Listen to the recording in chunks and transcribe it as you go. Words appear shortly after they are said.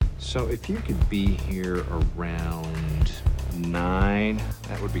So if you could be here around 9,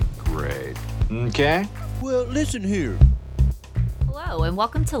 that would be great. Okay? Well, listen here. Hello, and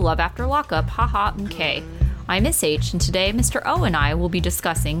welcome to Love After Lockup, haha, MK. I'm Miss H, and today Mr. O and I will be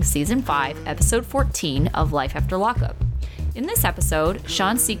discussing Season 5, Episode 14 of Life After Lockup. In this episode,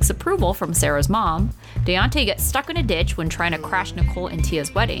 Sean seeks approval from Sarah's mom, Deontay gets stuck in a ditch when trying to crash Nicole and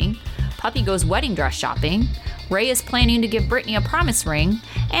Tia's wedding, Puppy goes wedding dress shopping, Ray is planning to give Brittany a promise ring,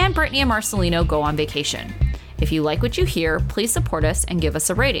 and Brittany and Marcelino go on vacation. If you like what you hear, please support us and give us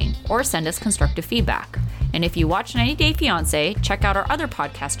a rating, or send us constructive feedback. And if you watch 90 Day Fiancé, check out our other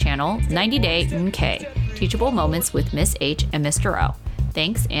podcast channel, 90 Day MK, Teachable Moments with Miss H and Mr. O.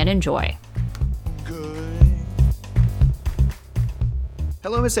 Thanks and enjoy.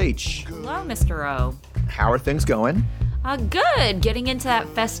 Hello, Miss H. Hello, Mr. O. How are things going? Good. Getting into that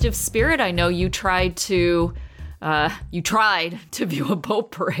festive spirit. I know you tried to view a boat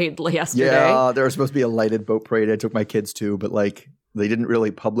parade yesterday. Yeah, there was supposed to be a lighted boat parade. I took my kids to, but they didn't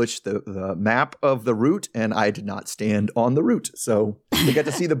really publish the map of the route, and I did not stand on the route. So we got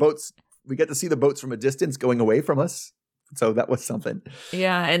to see the boats. We got to see the boats from a distance going away from us. So that was something.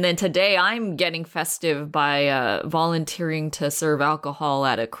 Yeah, and then today I'm getting festive by volunteering to serve alcohol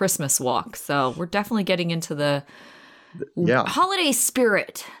at a Christmas walk. So we're definitely getting into the holiday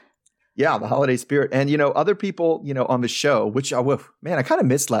spirit. Yeah, the holiday spirit. And, other people, on the show, which, I kind of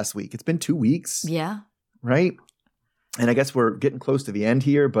missed last week. It's been 2 weeks. Yeah. Right? And I guess we're getting close to the end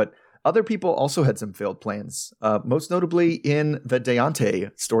here, but other people also had some failed plans, most notably in the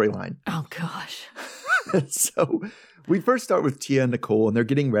Deontay storyline. Oh, gosh. So we first start with Tia and Nicole, and they're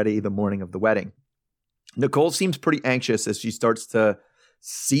getting ready the morning of the wedding. Nicole seems pretty anxious as she starts to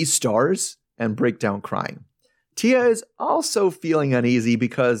see stars and break down crying. Tia is also feeling uneasy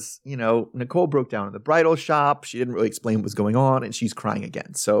because, Nicole broke down in the bridal shop. She didn't really explain what was going on, and she's crying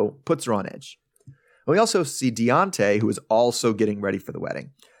again. So puts her on edge. We also see Deontay, who is also getting ready for the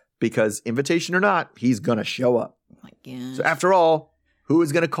wedding because, invitation or not, he's going to show up. Oh my God. So after all, who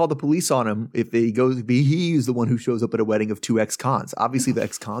is going to call the police on him if he's the one who shows up at a wedding of 2 ex-cons? Obviously, the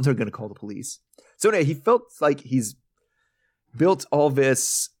ex-cons are going to call the police. So anyway, he felt like he's built all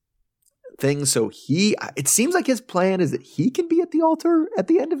this thing. So it seems like his plan is that he can be at the altar at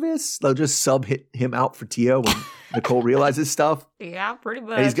the end of this. They'll just sub him out for Tia when Nicole realizes stuff. Yeah, pretty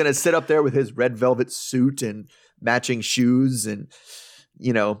much. And he's going to sit up there with his red velvet suit and matching shoes. And,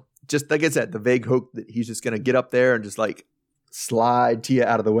 just like I said, the vague hope that he's just going to get up there and just slide Tia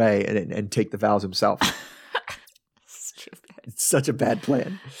out of the way and take the vows himself. Stupid. It's such a bad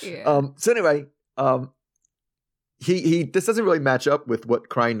plan. Yeah. So anyway, this doesn't really match up with what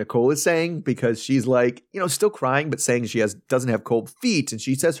crying Nicole is saying because she's still crying, but saying she doesn't have cold feet. And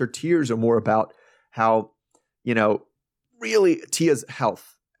she says her tears are more about how, really Tia's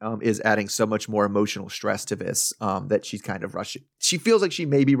health is adding so much more emotional stress to this that she's kind of rushing. She feels like she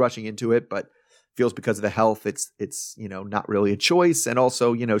may be rushing into it, but feels because of the health, it's not really a choice. And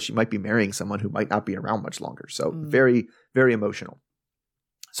also, she might be marrying someone who might not be around much longer. So very, very emotional.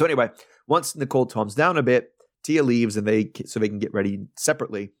 So anyway, once Nicole calms down a bit, Tia leaves and they can get ready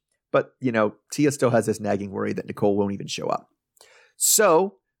separately. But, Tia still has this nagging worry that Nicole won't even show up.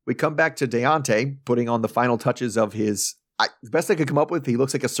 So we come back to Deontay putting on the final touches of his, the best I could come up with, he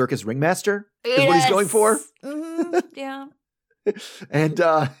looks like a circus ringmaster is what he's going for. Mm-hmm. Yeah.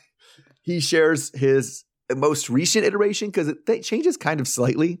 And he shares his most recent iteration because it changes kind of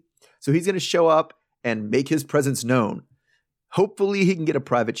slightly. So he's going to show up and make his presence known. Hopefully he can get a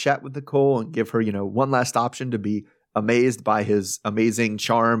private chat with Nicole and give her, one last option to be amazed by his amazing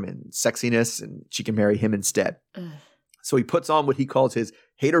charm and sexiness, and she can marry him instead. So he puts on what he calls his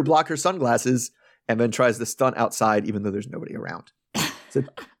hater blocker sunglasses and then tries to stunt outside even though there's nobody around. So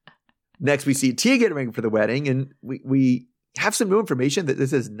next we see Tia getting ready for the wedding, and we have some new information that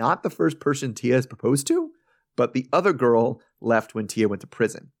this is not the first person Tia has proposed to, but the other girl left when Tia went to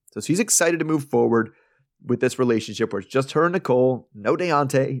prison. So she's excited to move forward with this relationship where it's just her and Nicole, no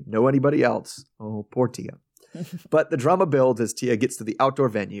Deontay, no anybody else. Oh, poor Tia. But the drama builds as Tia gets to the outdoor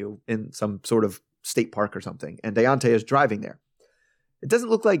venue in some sort of state park or something, and Deontay is driving there. It doesn't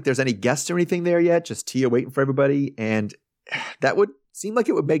look like there's any guests or anything there yet, just Tia waiting for everybody, and that would seem like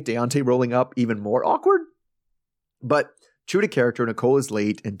it would make Deontay rolling up even more awkward. But true to character, Nicole is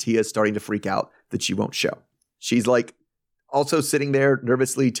late, and Tia is starting to freak out that she won't show. She's also sitting there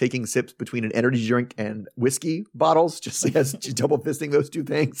nervously taking sips between an energy drink and whiskey bottles, just as she's double fisting those two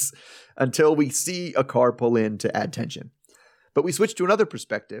things until we see a car pull in to add tension. But we switch to another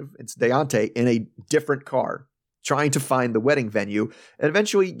perspective. It's Deontay in a different car trying to find the wedding venue and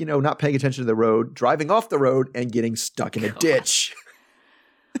eventually, not paying attention to the road, driving off the road and getting stuck in a ditch.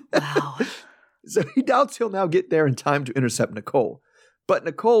 Wow. So he doubts he'll now get there in time to intercept Nicole. But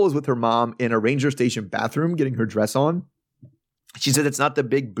Nicole is with her mom in a ranger station bathroom getting her dress on. She said it's not the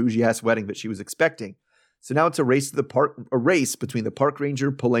big bougie-ass wedding that she was expecting. So now it's a race to the park, a race between the park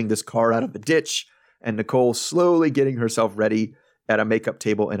ranger pulling this car out of the ditch and Nicole slowly getting herself ready at a makeup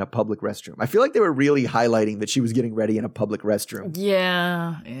table in a public restroom. I feel like they were really highlighting that she was getting ready in a public restroom.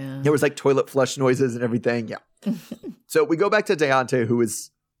 Yeah. There was like toilet flush noises and everything. Yeah. So we go back to Deontay, who is,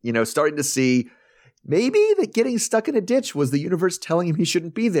 starting to see maybe that getting stuck in a ditch was the universe telling him he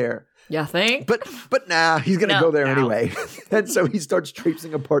shouldn't be there. You think? But nah, he's going to go there anyway. And so he starts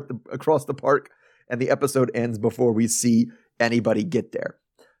traipsing across the park, and the episode ends before we see anybody get there.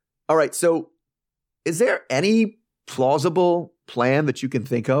 All right, so is there any plausible plan that you can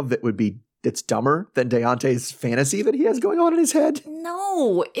think of that's dumber than Deontay's fantasy that he has going on in his head?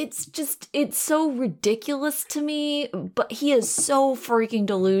 No, it's so ridiculous to me, but he is so freaking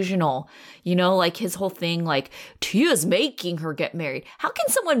delusional. Like his whole thing, like, Tia's making her get married. How can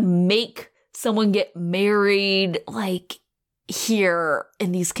someone make someone get married, like, here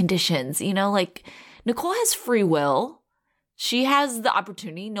in these conditions? Like, Nicole has free will. She has the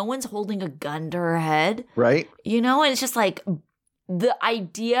opportunity. No one's holding a gun to her head. Right. And it's just like the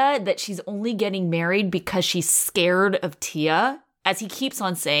idea that she's only getting married because she's scared of Tia, as he keeps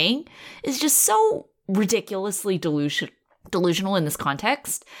on saying, is just so ridiculously delusional in this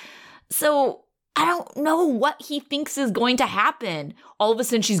context. So I don't know what he thinks is going to happen. All of a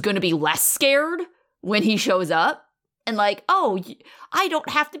sudden, she's going to be less scared when he shows up. And like, oh, I don't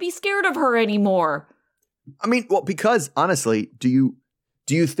have to be scared of her anymore. I mean, well, because honestly, do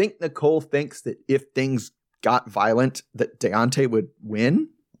you think Nicole thinks that if things got violent that Deontay would win?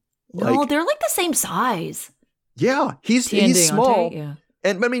 No, they're like the same size. Yeah, he's small. Yeah.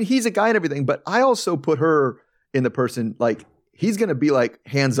 And I mean, he's a guy and everything, but I also put her in the person, like, he's going to be like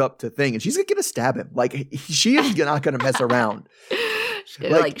hands up to thing and she's going to stab him. Like, she is not going to mess around.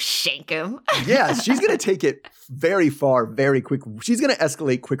 Like shank him. Yeah, she's going to take it very far, very quick. She's going to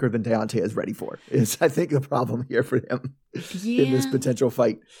escalate quicker than Deontay is ready for, is I think the problem here for him in this potential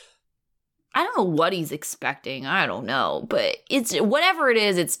fight. I don't know what he's expecting. I don't know. But it's whatever it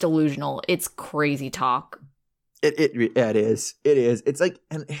is, it's delusional. It's crazy talk. It is. It is. It's like,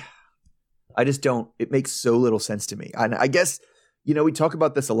 and I just don't, it makes so little sense to me. And I guess, we talk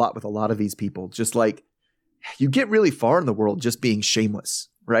about this a lot with a lot of these people, just like, you get really far in the world just being shameless,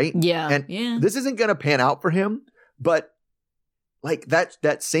 right? Yeah. And this isn't going to pan out for him, but like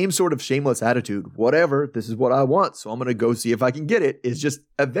that same sort of shameless attitude, whatever, this is what I want, so I'm going to go see if I can get it, is just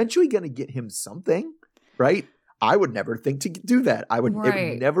eventually going to get him something, right? I would never think to do that. It would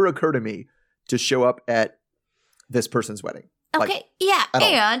never occur to me to show up at this person's wedding. Okay, yeah,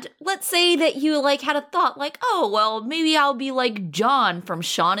 and let's say that you had a thought oh, well, maybe I'll be like John from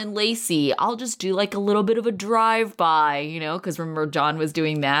Sean and Lacey. I'll just do a little bit of a drive-by, because remember John was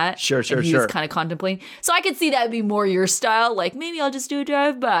doing that? Sure. He was kind of contemplating. So I could see that would be more your style. Maybe I'll just do a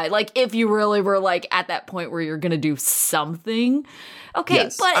drive-by. If you really were at that point where you're going to do something. Okay,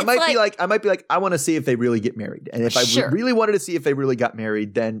 yes. but I might be like, I want to see if they really get married. And if I really wanted to see if they really got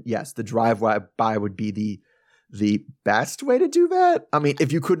married, then yes, the drive-by would be the best way to do that. I mean,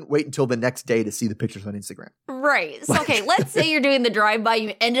 if you couldn't wait until the next day to see the pictures on Instagram. Right. So, okay, let's say you're doing the drive-by,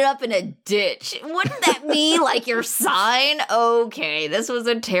 you ended up in a ditch. Wouldn't that be your sign? Okay, this was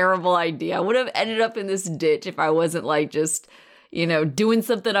a terrible idea. I would have ended up in this ditch if I wasn't just, doing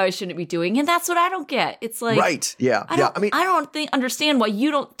something I shouldn't be doing. And that's what I don't get. It's right. Yeah. I don't understand why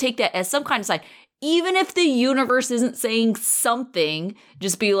you don't take that as some kind of sign. Even if the universe isn't saying something,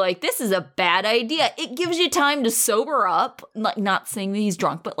 just be like, this is a bad idea. It gives you time to sober up. Not saying that he's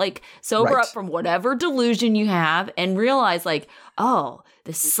drunk, but sober up from whatever delusion you have and realize oh,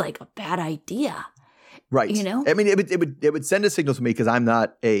 this is a bad idea. Right. I mean, it would send a signal to me because I'm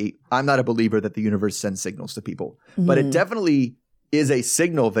not a believer that the universe sends signals to people. Mm-hmm. But it definitely is a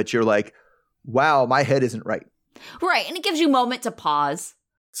signal that you're like, wow, my head isn't right. Right. And it gives you a moment to pause.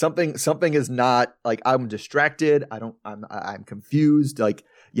 Something is not I'm distracted. I'm confused.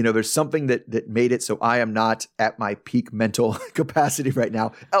 There's something that made it so I am not at my peak mental capacity right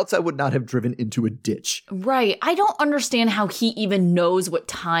now. Else I would not have driven into a ditch. Right. I don't understand how he even knows what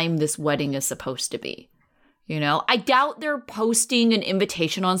time this wedding is supposed to be. I doubt they're posting an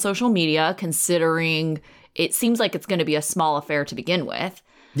invitation on social media, considering it seems like it's going to be a small affair to begin with.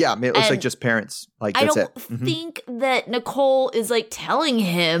 Yeah, I mean, it looks like just parents. That's it. I don't think that Nicole is telling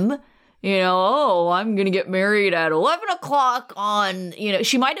him, oh, I'm going to get married at 11 o'clock on,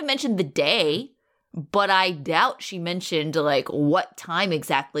 she might have mentioned the day, but I doubt she mentioned what time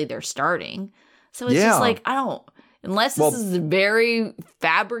exactly they're starting. So it's just Unless this is very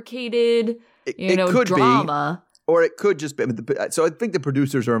fabricated, it could drama. Or it could just be. So I think the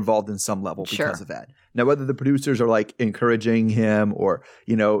producers are involved in some level because of that. Now, whether the producers are like encouraging him or,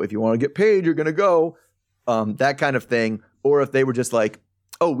 if you want to get paid, you're going to go, that kind of thing. Or if they were just like,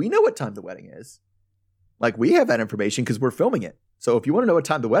 oh, we know what time the wedding is. Like, we have that information because we're filming it. So if you want to know what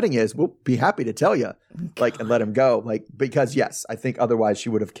time the wedding is, we'll be happy to tell you, and let him go. Because yes, I think otherwise she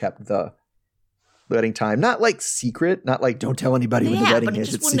would have kept the wedding time, not like secret, not like don't tell anybody when the wedding is. Yeah, but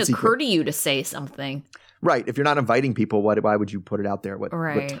it just wouldn't occur to you to say something. Right. If you're not inviting people, why would you put it out there? What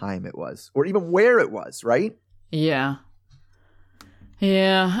time it was, or even where it was, right? Yeah.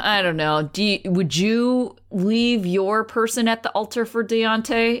 Yeah, I don't know. Would you leave your person at the altar for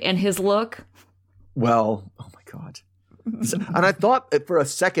Deontay and his look? Well, oh my God. And I thought for a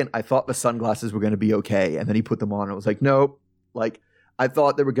second, the sunglasses were going to be okay. And then he put them on and I was like, nope. Like, I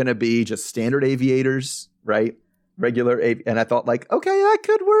thought they were going to be just standard aviators, right? Regular. And I thought like, okay, that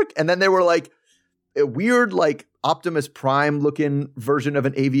could work. And then they were like a weird, like Optimus Prime looking version of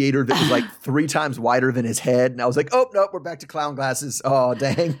an aviator that was like 3 times wider than his head. And I was like, oh, no, we're back to clown glasses. Oh,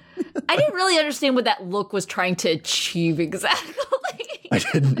 dang. I didn't really understand what that look was trying to achieve exactly. I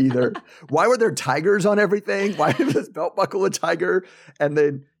didn't either. Why were there tigers on everything? Why did this belt buckle a tiger? And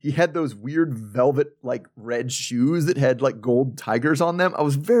then he had those weird velvet, like red shoes that had like gold tigers on them. I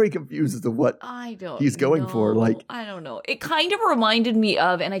was very confused as to what he's going for. Like, I don't know. It kind of reminded me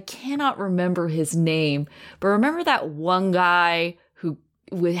of, and I cannot remember his name, but remember that one guy who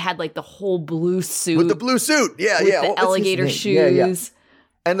had like the whole blue suit with the blue suit, with the alligator shoes. Yeah.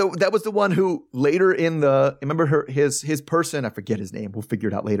 And that was the one who later remember his person, I forget his name, we'll figure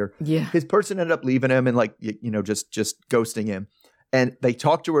it out later. Yeah. His person ended up leaving him and like, just ghosting him. And they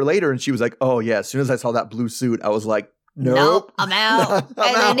talked to her later and she was like, oh yeah, as soon as I saw that blue suit, I was like, nope I'm out.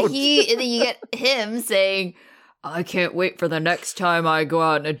 Then you get him saying, I can't wait for the next time I go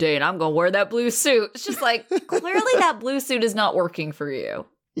out on a date. I'm going to wear that blue suit. It's just like, clearly that blue suit is not working for you.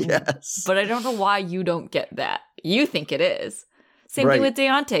 Yes. But I don't know why you don't get that. You think it is. Same thing with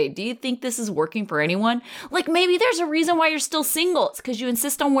Deontay. Do you think this is working for anyone? Like, maybe there's a reason why you're still single. It's because you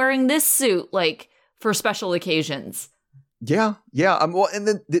insist on wearing this suit, like, for special occasions. Yeah. Well, and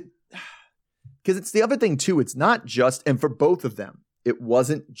then, because it's the other thing, too. It's not just, and for both of them, it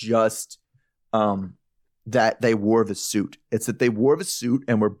wasn't just that they wore the suit. It's that they wore the suit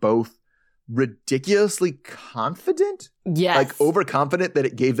and were both ridiculously confident. Yes. Like overconfident that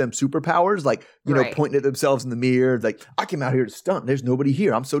it gave them superpowers. Like, pointing at themselves in the mirror. Like, I came out here to stunt. There's nobody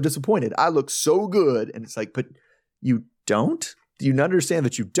here. I'm so disappointed. I look so good. And it's like, but you don't? You understand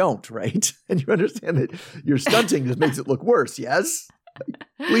that you don't, right? And you understand that your stunting just makes it look worse, yes? Like,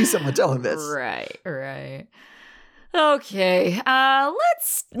 please someone tell him this. Right. Okay,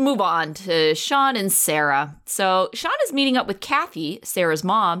 let's move on to Sean and Sarah. So Sean is meeting up with Kathy, Sarah's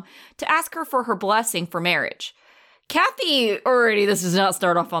mom, to ask her for her blessing for marriage. Kathy this does not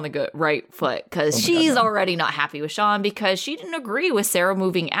start off on the right foot because she's already not happy with Sean because she didn't agree with Sarah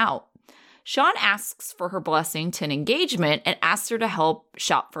moving out. Sean asks for her blessing to an engagement and asks her to help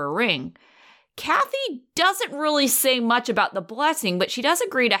shop for a ring. Kathy doesn't really say much about the blessing, but she does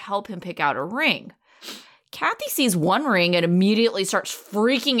agree to help him pick out a ring. Kathy sees one ring and immediately starts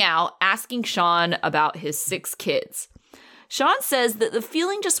freaking out, asking Sean about his 6 kids. Sean says that the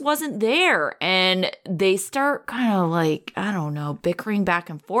feeling just wasn't there, and they start kind of like, I don't know, bickering back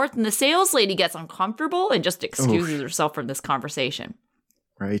and forth, and the sales lady gets uncomfortable and just excuses herself from this conversation.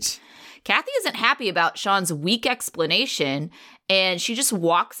 Right. Kathy isn't happy about Sean's weak explanation, and she just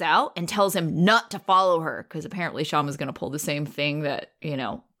walks out and tells him not to follow her, because apparently Sean was going to pull the same thing that,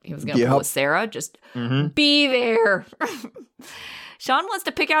 he was going to pull with Sarah. Just be there. Sean wants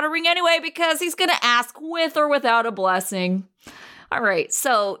to pick out a ring anyway because he's going to ask with or without a blessing. All right,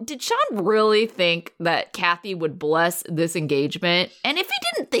 so did Sean really think that Kathy would bless this engagement? And if he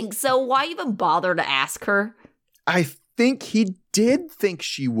didn't think so, why even bother to ask her? I think he did think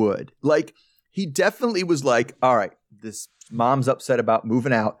she would. Like, he definitely was like, all right, this mom's upset about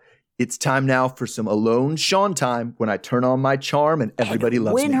moving out. It's time now for some alone Sean time when I turn on my charm and everybody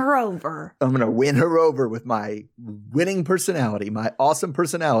loves me. Win her over. I'm going to win her over with my winning personality, my awesome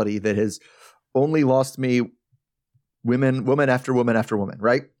personality that has only lost me woman after woman after woman,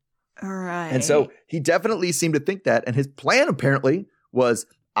 right? All right. And so he definitely seemed to think that. And his plan apparently was,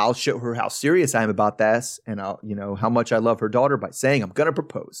 I'll show her how serious I am about this and I'll, how much I love her daughter by saying I'm going to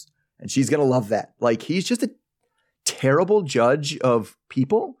propose. And she's going to love that. Like, he's just a terrible judge of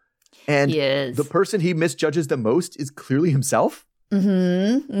people. And the person he misjudges the most is clearly himself.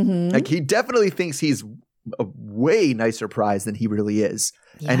 Like, he definitely thinks he's a way nicer prize than he really is.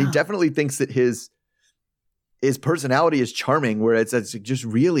 Yeah. And he definitely thinks that his his personality is charming, where it's just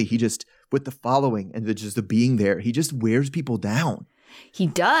really, he just, with the following and just the being there, he just wears people down. He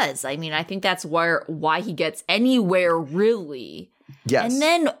does. I mean, I think that's why he gets anywhere, really. Yes. And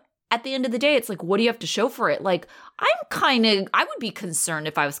then at the end of the day, it's like, what do you have to show for it? Like, I would be concerned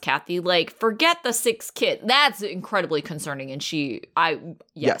if I was Kathy. Like, forget the 6 kids. That's incredibly concerning. And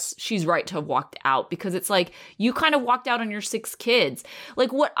yes, she's right to have walked out, because it's like, you kind of walked out on your 6 kids.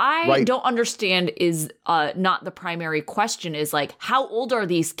 Like, what I don't understand is not the primary question, is like, how old are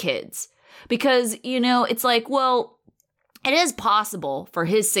these kids? Because, it's like, well, it is possible for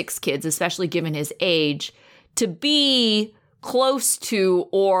his 6 kids, especially given his age, to be close to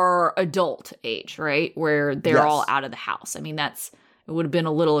or adult age, right? Where they're all out of the house. I mean, it would have been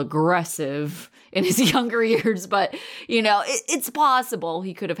a little aggressive in his younger years, but, it's possible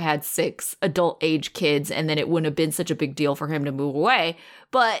he could have had 6 adult age kids, and then it wouldn't have been such a big deal for him to move away.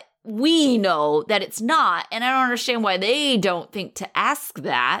 But we know that it's not, and I don't understand why they don't think to ask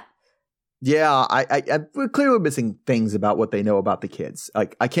that. Yeah, we're clearly missing things about what they know about the kids.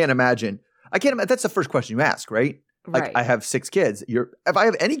 Like, I can't imagine. That's the first question you ask, right? Like, Right. I have 6 kids. If I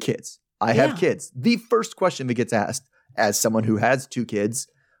have any kids, I have kids. The first question that gets asked, as someone who has 2 kids,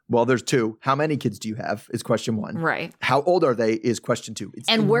 well, there's 2. How many kids do you have is question 1. Right. How old are they is question 2. It's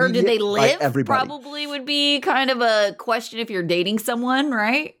And where do they live? Everybody. Probably would be kind of a question if you're dating someone,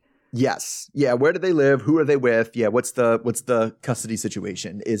 right? Yes. Yeah. Where do they live? Who are they with? Yeah. What's the custody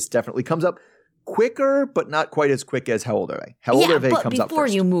situation? Is definitely comes up quicker, but not quite as quick as how old are they? How old are they comes up first. Before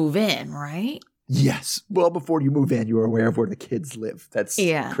you move in, right? Yes. Well, before you move in, you are aware of where the kids live. That's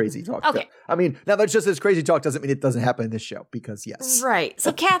crazy talk. Okay. I mean, now that's just as crazy talk doesn't mean it doesn't happen in this show, because yes. Right.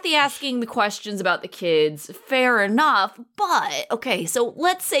 So Kathy asking the questions about the kids, fair enough. But, okay, so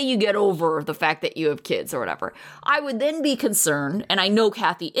let's say you get over the fact that you have kids or whatever. I would then be concerned, and I know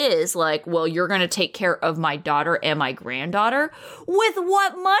Kathy is, like, well, you're going to take care of my daughter and my granddaughter. With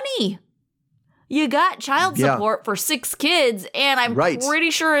what money? You got child support for 6 kids, and I'm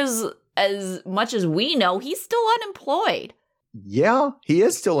pretty sure as much as we know, he's still unemployed. Yeah, he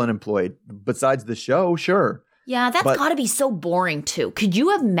is still unemployed. Besides the show, sure. Yeah, that's got to be so boring, too. Could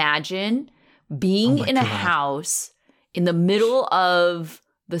you imagine being in a house in the middle of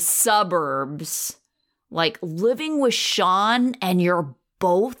the suburbs, like living with Sean, and you're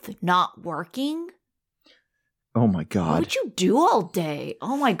both not working? Oh, my God. What would you do all day?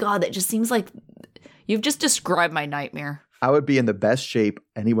 Oh, my God, that just seems like you've just described my nightmare. I would be in the best shape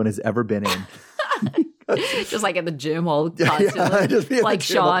anyone has ever been in. Just like at the gym all constantly, yeah, like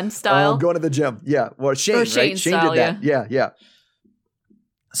Sean style. Going to the gym. Yeah. Well, Shane, right? Shane style, did that. Yeah.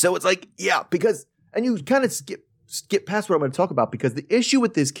 So it's like, because, and you kind of skip past what I'm going to talk about, because the issue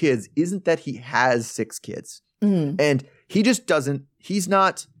with his kids isn't that he has 6 kids. Mm. And he just doesn't, he's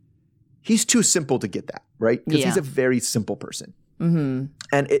too simple to get that, right? Because he's a very simple person. Mm-hmm.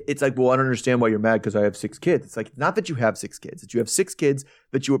 And it's like, well, I don't understand why you're mad because I have 6 kids. It's like, not that you have 6 kids. It's you have 6 kids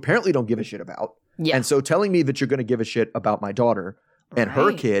that you apparently don't give a shit about. Yeah. And so telling me that you're going to give a shit about my daughter and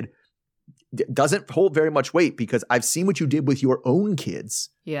her kid doesn't hold very much weight, because I've seen what you did with your own kids.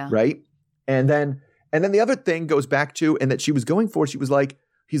 Yeah. Right? And then the other thing goes back to, and that she was going for, she was like,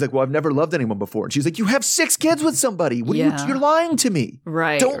 he's like, well, I've never loved anyone before. And she's like, you have 6 kids with somebody. What are you're lying to me.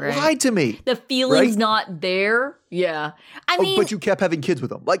 Right. Don't lie to me. The feeling's not there. Yeah. I mean, but you kept having kids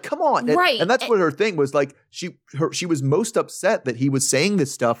with him. Like, come on. Right. And that's what her thing was. Like, she was most upset that he was saying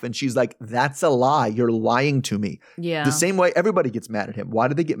this stuff. And she's like, that's a lie. You're lying to me. Yeah. The same way everybody gets mad at him. Why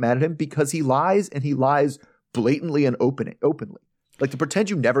do they get mad at him? Because he lies, and he lies blatantly and openly. Like, to pretend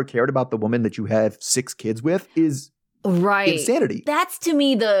you never cared about the woman that you have 6 kids with is insanity. That's, to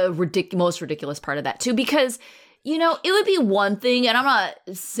me, the most ridiculous part of that, too, because, it would be one thing, and I'm not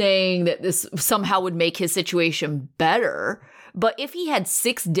saying that this somehow would make his situation better, but if he had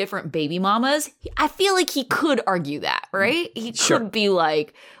 6 different baby mamas, I feel like he could argue that, right? He could be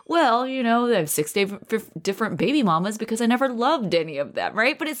like, well, they have 6 different baby mamas because I never loved any of them,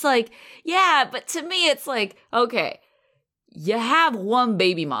 right? But it's like, yeah, but to me, it's like, okay, you have one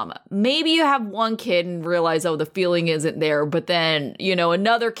baby mama. Maybe you have one kid and realize, oh, the feeling isn't there. But then,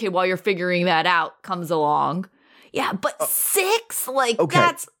 another kid, while you're figuring that out, comes along. Yeah, but 6? Like,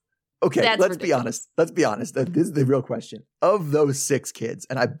 that's okay. That's let's be honest. Let's be honest. This is the real question. Of those 6 kids,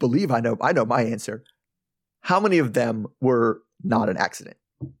 and I believe I know my answer, how many of them were not an accident?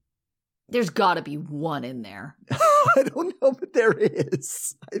 There's got to be one in there. I don't know, but there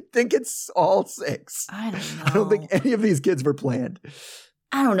is. I think it's all 6. I don't know. I don't think any of these kids were planned.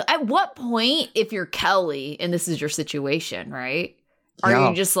 I don't know. At what point, if you're Kelly and this is your situation, right? Are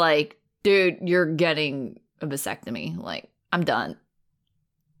you just like, dude, you're getting a vasectomy? Like, I'm done.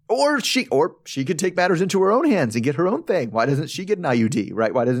 Or she could take matters into her own hands and get her own thing. Why doesn't she get an IUD,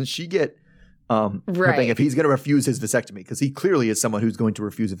 right? Why doesn't she get her thing if he's going to refuse his vasectomy? Because he clearly is someone who's going to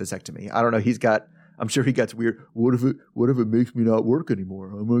refuse a vasectomy. I don't know. I'm sure he gets weird. What if it makes me not work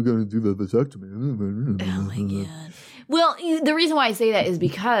anymore? I'm not going to do the vasectomy. Oh my God. Well, the reason why I say that is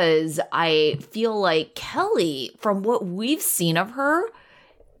because I feel like Kelly, from what we've seen of her,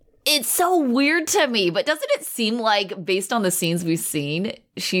 it's so weird to me. But doesn't it seem like, based on the scenes we've seen,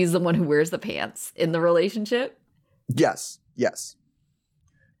 she's the one who wears the pants in the relationship? Yes.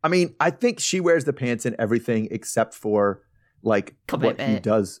 I mean, I think she wears the pants in everything except for like commitment. What he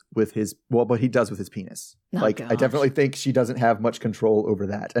does with his penis. Oh, like, gosh. I definitely think she doesn't have much control over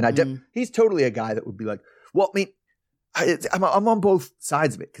that. And he's totally a guy that would be like, well, I mean, I'm on both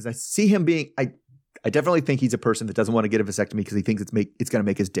sides of it because I see him being, I definitely think he's a person that doesn't want to get a vasectomy because he thinks it's going to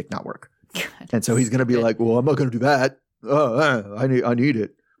make his dick not work. God, and so he's going to be like, well, I'm not going to do that. I need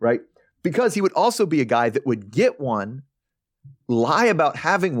it. Right. Because he would also be a guy that would get one, lie about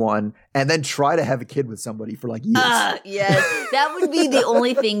having one, and then try to have a kid with somebody for like years. Yes. That would be the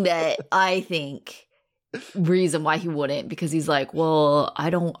only thing that I think reason why he wouldn't, because he's like, well, I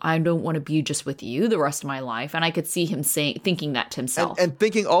don't want to be just with you the rest of my life. And I could see him thinking that to himself. And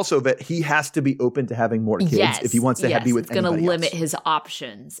thinking also that he has to be open to having more kids if he wants to be with anybody else. It's going to limit his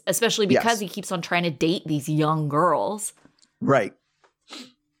options, especially because he keeps on trying to date these young girls. Right.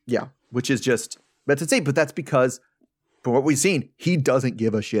 Yeah. Which is just, that's insane. But that's because, from what we've seen, he doesn't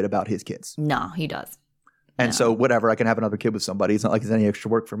give a shit about his kids. No, he does. And so whatever, I can have another kid with somebody. It's not like it's any extra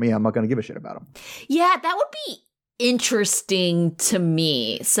work for me. I'm not going to give a shit about him. Yeah, that would be interesting to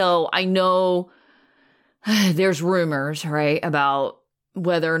me. So I know there's rumors, right, about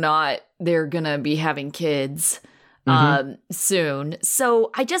whether or not they're going to be having kids soon.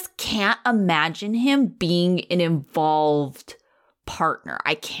 So I just can't imagine him being an involved partner.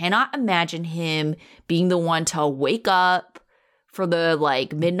 I cannot imagine him being the one to wake up for the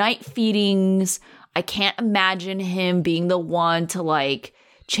like midnight feedings. I can't imagine him being the one to like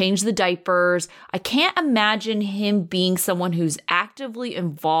change the diapers. I can't imagine him being someone who's actively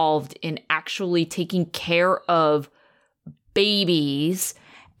involved in actually taking care of babies.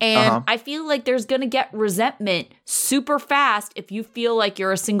 And I feel like there's going to get resentment super fast if you feel like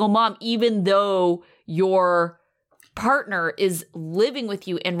you're a single mom, even though your partner is living with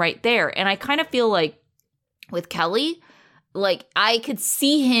you and right there. And I kind of feel like with Kelly, like I could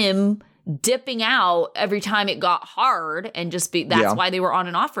see him dipping out every time it got hard and just that's why they were on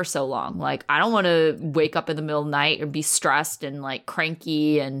and off for so long. Like, I don't want to wake up in the middle of the night or be stressed and like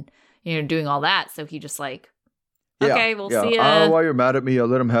cranky and, doing all that. So he just like, okay, we'll see ya. I don't know why you're mad at me. I'll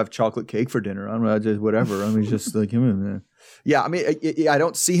let him have chocolate cake for dinner. I don't know, just whatever. I mean, just like him. Yeah. I mean, I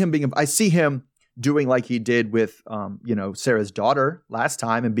don't see him I see him doing like he did with, Sarah's daughter last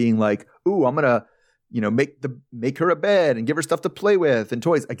time and being like, ooh, I'm going to, make her a bed and give her stuff to play with and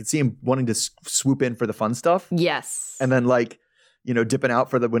toys. I could see him wanting to swoop in for the fun stuff. Yes. And then like, dipping out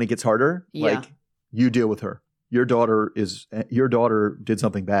for when it gets harder. Yeah. Like, you deal with her. Your daughter did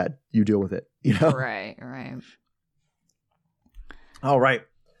something bad. You deal with it. Right. All right.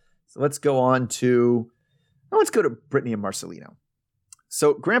 So let's go to Brittany and Marcelino.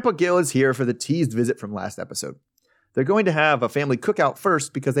 So Grandpa Gil is here for the teased visit from last episode. They're going to have a family cookout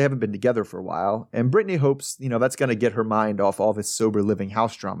first because they haven't been together for a while. And Brittany hopes, that's going to get her mind off all this sober living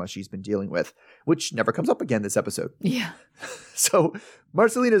house drama she's been dealing with, which never comes up again this episode. Yeah. So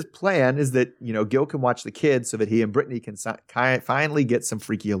Marcelina's plan is that, Gil can watch the kids so that he and Brittany can finally get some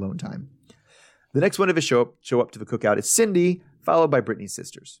freaky alone time. The next one to show up to the cookout is Cindy, followed by Brittany's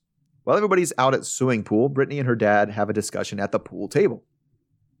sisters. While everybody's out at swimming pool, Brittany and her dad have a discussion at the pool table.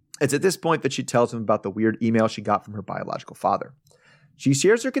 It's at this point that she tells him about the weird email she got from her biological father. She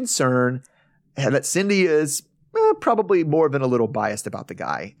shares her concern that Cindy is probably more than a little biased about the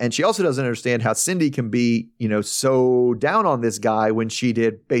guy. And she also doesn't understand how Cindy can be, so down on this guy when she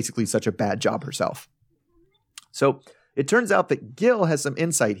did basically such a bad job herself. So it turns out that Gil has some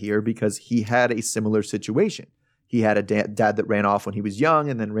insight here because he had a similar situation. He had a dad that ran off when he was young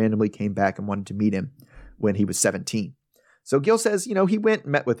and then randomly came back and wanted to meet him when he was 17. So Gil says, he went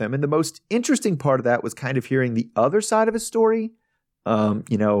and met with him. And the most interesting part of that was kind of hearing the other side of his story,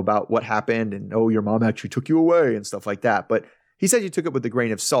 about what happened and, oh, your mom actually took you away and stuff like that. But he said you took it with a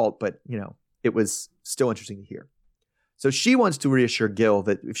grain of salt, but, it was still interesting to hear. So she wants to reassure Gil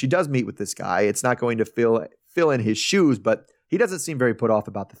that if she does meet with this guy, it's not going to fill in his shoes, but he doesn't seem very put off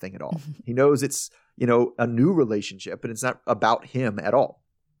about the thing at all. He knows it's, a new relationship, and it's not about him at all.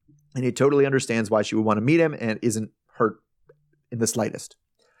 And he totally understands why she would want to meet him and isn't hurt in the slightest.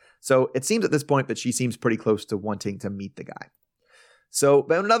 So it seems at this point that she seems pretty close to wanting to meet the guy. So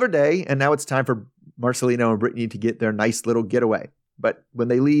another day, and now it's time for Marcelino and Brittany to get their nice little getaway. But when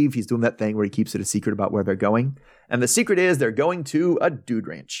they leave, he's doing that thing where he keeps it a secret about where they're going. And the secret is they're going to a dude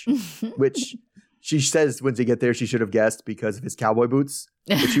ranch, which she says when they get there, she should have guessed because of his cowboy boots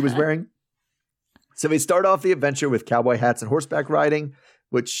that she was wearing. So they start off the adventure with cowboy hats and horseback riding,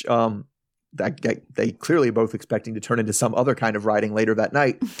 which they clearly are both expecting to turn into some other kind of riding later that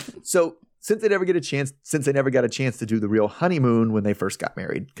night. So since they never got a chance to do the real honeymoon when they first got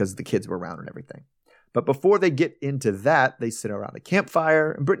married because the kids were around and everything. But before they get into that, they sit around a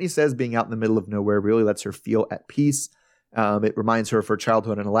campfire. And Brittany says being out in the middle of nowhere really lets her feel at peace. It reminds her of her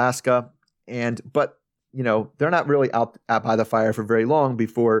childhood in Alaska. But they're not really out by the fire for very long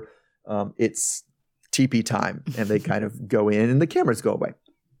before it's teepee time. And they kind of go in and the cameras go away.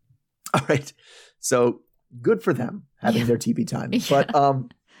 All right. So good for them having their teepee time. Yeah. But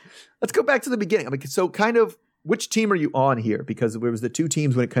let's go back to the beginning. So kind of which team are you on here? Because there was the two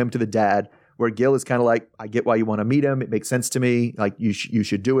teams when it came to the dad, where Gil is kind of like, I get why you want to meet him. It makes sense to me. Like you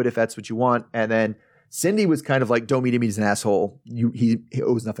should do it if that's what you want. And then Cindy was kind of like, don't meet him. He's an asshole. He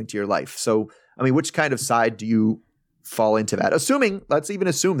owes nothing to your life. So, which kind of side do you fall into that? Let's even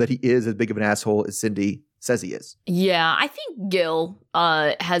assume that he is as big of an asshole as Cindy says he is. Yeah, I think Gil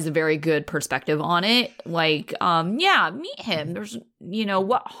has a very good perspective on it. Like, meet him. There's,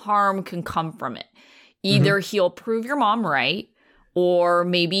 what harm can come from it? Either he'll prove your mom right, or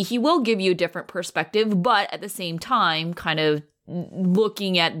maybe he will give you a different perspective, but at the same time, kind of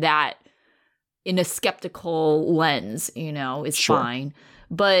looking at that in a skeptical lens, is sure. fine.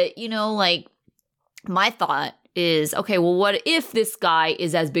 But, my thought is, okay, well, what if this guy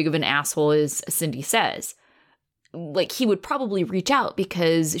is as big of an asshole as Cindy says? Like, he would probably reach out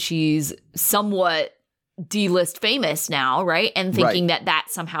because she's somewhat D-list famous now, right? And thinking that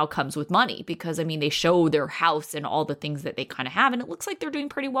somehow comes with money because, they show their house and all the things that they kind of have, and it looks like they're doing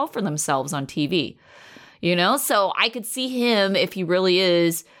pretty well for themselves on TV, So I could see him, if he really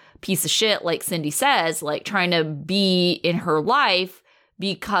is a piece of shit, like Cindy says, like trying to be in her life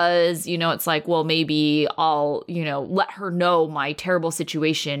because, it's like, well, maybe I'll, let her know my terrible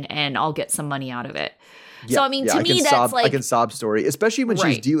situation and I'll get some money out of it. Yeah, so, to me, that's like... I can sob story, especially when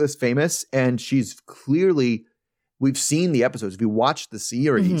she's D-list famous and she's clearly... We've seen the episodes. If you watch the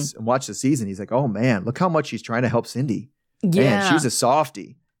series and watch the season, he's like, oh, man, look how much he's trying to help Cindy. Yeah. Man, she's a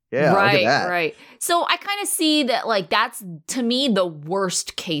softie. Yeah, look at that. Right. So I kind of see that, like, that's, to me, the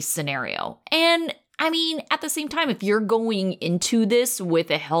worst case scenario. And, at the same time, if you're going into this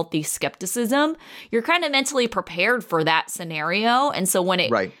with a healthy skepticism, you're kind of mentally prepared for that scenario. And so when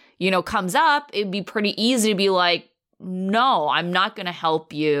it... comes up, it'd be pretty easy to be like, no, I'm not going to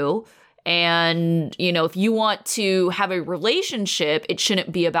help you. And, if you want to have a relationship, it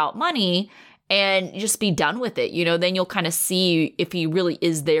shouldn't be about money and just be done with it. Then you'll kind of see if he really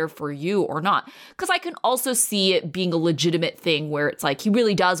is there for you or not. Because I can also see it being a legitimate thing where it's like he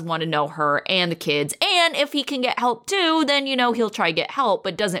really does want to know her and the kids. And if he can get help too, then, he'll try to get help.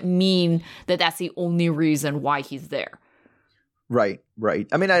 But it doesn't mean that that's the only reason why he's there. Right.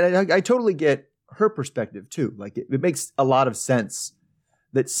 I totally get her perspective too. Like it makes a lot of sense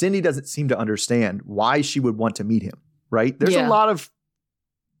that Cindy doesn't seem to understand why she would want to meet him. Right. There's a lot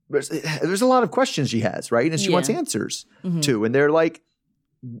of questions she has. Right. And she wants answers to, and they're like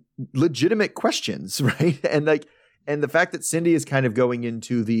legitimate questions. Right. And the fact that Cindy is kind of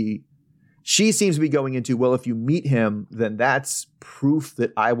she seems to be going into, well, if you meet him, then that's proof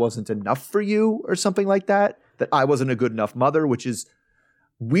that I wasn't enough for you or something like that. That I wasn't a good enough mother, which is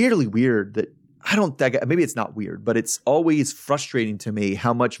weirdly weird that I don't think, maybe it's not weird, but it's always frustrating to me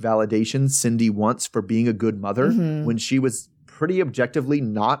how much validation Cindy wants for being a good mother when she was pretty objectively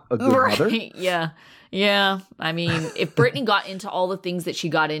not a good mother. Yeah. Yeah. If Brittany got into all the things that she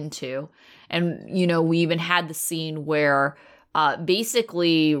got into, and, we even had the scene where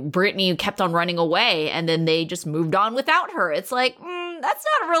basically Brittany kept on running away and then they just moved on without her. It's like, that's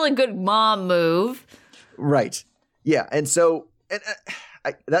not a really good mom move. Right. Yeah. And so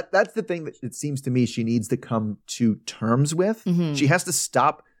that's the thing that it seems to me she needs to come to terms with. She has to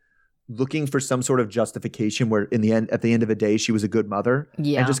stop looking for some sort of justification where at the end of the day, she was a good mother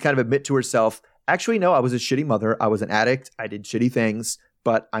and just kind of admit to herself, actually, no, I was a shitty mother. I was an addict. I did shitty things,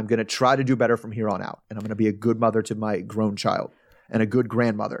 but I'm going to try to do better from here on out. And I'm going to be a good mother to my grown child and a good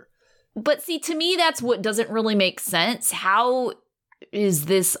grandmother. But see, to me, that's what doesn't really make sense. How is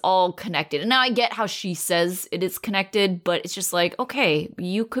this all connected? And now I get how she says it is connected, but it's just like, okay,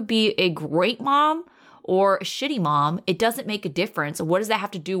 you could be a great mom or a shitty mom. It doesn't make a difference. What does that have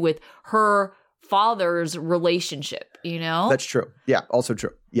to do with her father's relationship, That's true. Yeah, also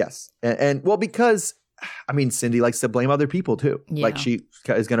true. Yes. And well, because I mean, Cindy likes to blame other people too. Yeah. Like she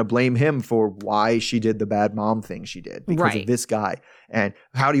is going to blame him for why she did the bad mom thing she did because of this guy. And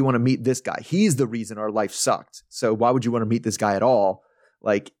how do you want to meet this guy? He's the reason our life sucked. So why would you want to meet this guy at all?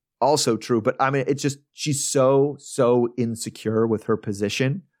 Like, also true. But I mean, it's just, she's so insecure with her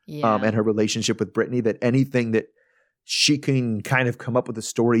position and her relationship with Brittany that anything that she can kind of come up with a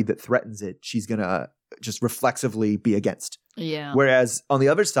story that threatens it, she's going to just reflexively be against. Yeah. Whereas on the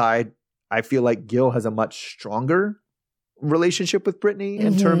other side, I feel like Gil has a much stronger relationship with Brittany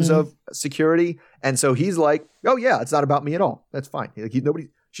in terms of security. And so he's like, oh yeah, it's not about me at all. That's fine. Like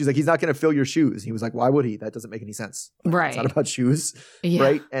she's like, he's not going to fill your shoes. He was like, why would he? That doesn't make any sense. Right. It's not about shoes. Yeah.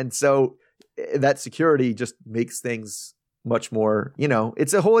 Right. And so that security just makes things much more,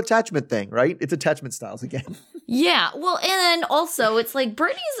 it's a whole attachment thing, right? It's attachment styles again. Yeah. Well, and then also it's like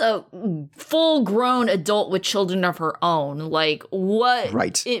Brittany's a full-grown adult with children of her own. Like what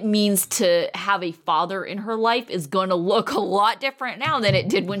it means to have a father in her life is going to look a lot different now than it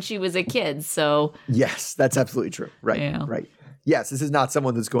did when she was a kid. So yes, that's absolutely true. Right. Yeah. Right. Yes, this is not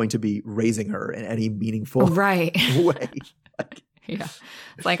someone that's going to be raising her in any meaningful way. Yeah.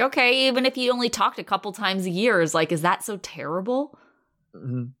 It's like, okay, even if you only talked a couple times a year, is that so terrible?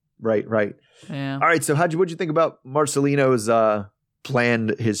 Mm-hmm. Right. Yeah. All right. So what'd you think about Marcelino's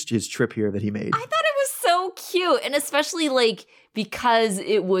planned his trip here that he made? I thought it was so cute. And especially because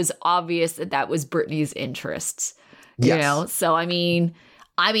it was obvious that was Brittany's interests. You know? So, I mean,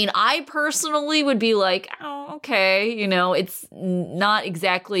 I personally would be like, oh, okay. It's not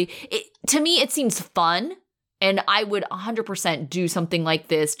exactly, to me, it seems fun. And I would 100% do something like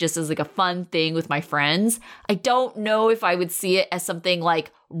this just as a fun thing with my friends. I don't know if I would see it as something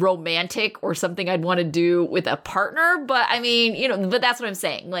romantic or something I'd want to do with a partner. But I mean, but that's what I'm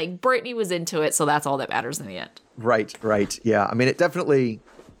saying. Brittany was into it. So that's all that matters in the end. Right. Yeah. I mean, it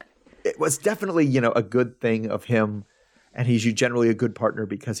was definitely, a good thing of him. And he's generally a good partner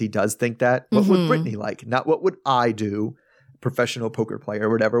because he does think that. What would Brittany like? Not what would I do? Professional poker player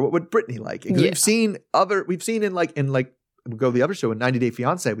or whatever. What would Brittany like? Yeah. We've seen in we'll go to the other show in 90 Day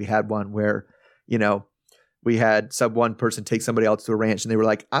Fiance. We had one where, we had one person take somebody else to a ranch and they were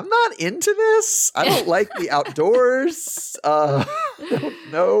like, I'm not into this. I don't like the outdoors. I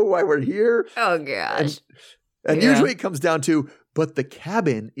don't know why we're here. Oh gosh. And usually it comes down to, but the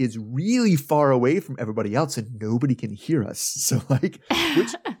cabin is really far away from everybody else and nobody can hear us. So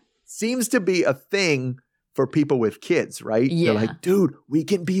which seems to be a thing for people with kids, right? Yeah. They're like, dude, we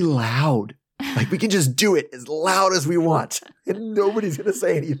can be loud. We can just do it as loud as we want. And nobody's going to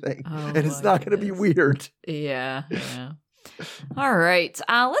say anything. And it's not going to be weird. Yeah. All right.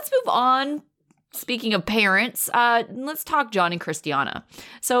 Let's move on. Speaking of parents, let's talk John and Christiana.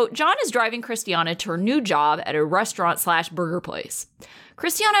 So John is driving Christiana to her new job at a restaurant/burger place.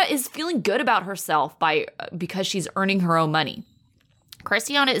 Christiana is feeling good about herself because she's earning her own money.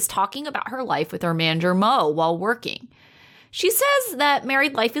 Christiana is talking about her life with her manager, Mo, while working. She says that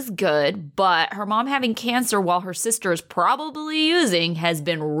married life is good, but her mom having cancer while her sister is probably using has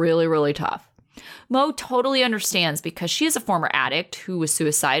been really, really tough. Mo totally understands because she is a former addict who was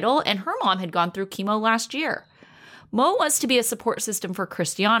suicidal, and her mom had gone through chemo last year. Mo wants to be a support system for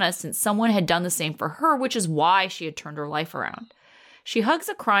Christiana since someone had done the same for her, which is why she had turned her life around. She hugs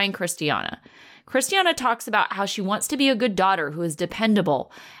a crying Christiana. Christiana talks about how she wants to be a good daughter who is dependable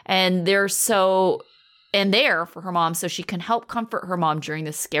and there for her mom so she can help comfort her mom during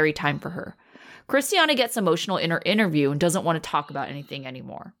this scary time for her. Christiana gets emotional in her interview and doesn't want to talk about anything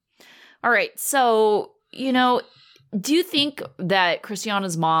anymore. All right, so, do you think that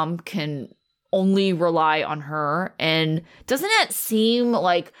Christiana's mom can only rely on her? And doesn't it seem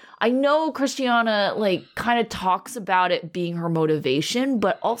like, I know Christiana kind of talks about it being her motivation,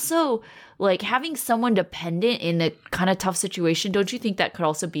 but also having someone dependent in a kind of tough situation, don't you think that could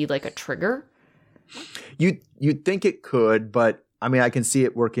also be a trigger? You'd think it could, but I mean, I can see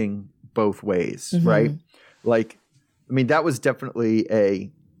it working both ways, right? That was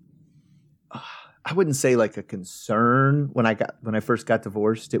definitely I wouldn't say a concern when I first got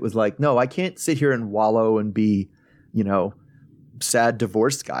divorced. It was no, I can't sit here and wallow and be, sad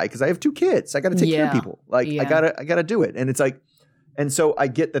divorced guy because I have 2 kids. I got to take care of people. I gotta do it. And it's and so I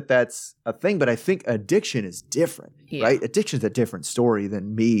get that that's a thing, but I think addiction is different, right? Addiction's a different story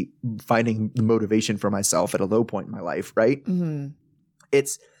than me finding the motivation for myself at a low point in my life, right? Mm-hmm.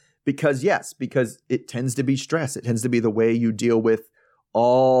 It's because it tends to be stress. It tends to be the way you deal with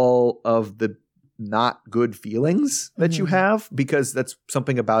all of the not good feelings that you have, because that's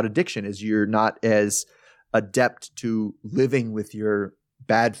something about addiction is you're not as adept to living with your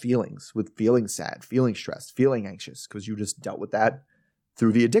bad feelings, with feeling sad, feeling stressed, feeling anxious, because you just dealt with that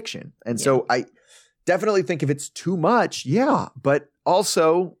through the addiction. And so definitely think if it's too much, yeah. But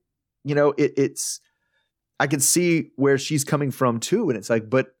also, it's I can see where she's coming from too. And it's like,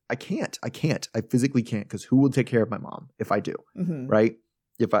 but I can't. I physically can't, because who will take care of my mom if I do? Mm-hmm. Right?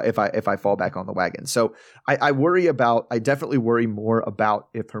 If I fall back on the wagon. So I definitely worry more about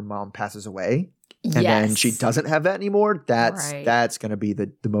if her mom passes away and then she doesn't have that anymore. That's going to be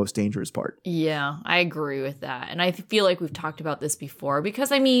the most dangerous part. Yeah, I agree with that. And I feel like we've talked about this before,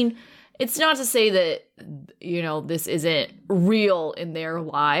 because I mean, it's not to say that, this isn't real in their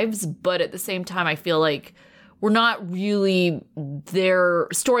lives, but at the same time, I feel like we're not really, their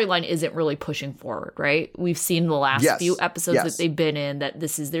storyline isn't really pushing forward, right? We've seen the last few episodes that they've been in that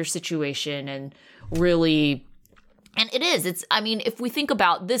this is their situation, and really, and if we think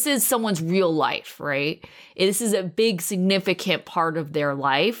about, this is someone's real life, right? This is a big, significant part of their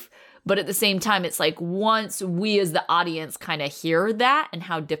life. But at the same time, it's like, once we as the audience kind of hear that and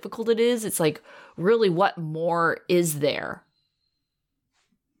how difficult it is, it's like, really, what more is there?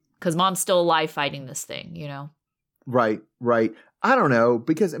 Because mom's still alive fighting this thing, Right. I don't know,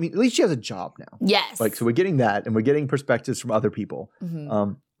 because, at least she has a job now. Yes. So we're getting that, and we're getting perspectives from other people.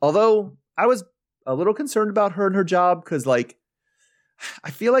 Mm-hmm. Although I was a little concerned about her and her job, because,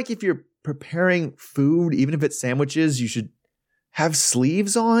 I feel like if you're preparing food, even if it's sandwiches, you should have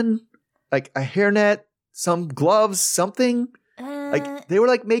sleeves on, like a hairnet, some gloves, something. They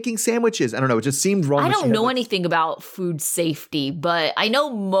were making sandwiches. I don't know. It just seemed wrong. I don't know anything about food safety, but I know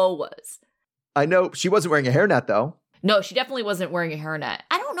Mo was. I know she wasn't wearing a hairnet, though. No, she definitely wasn't wearing a hairnet.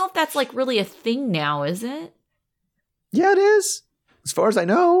 I don't know if that's really a thing now, is it? Yeah, it is. As far as I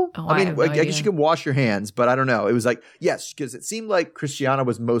know. Oh, I guess you can wash your hands, but I don't know. It was yes, because it seemed like Christiana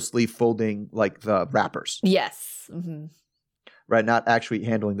was mostly folding the wrappers. Yes. Mm-hmm. Right, not actually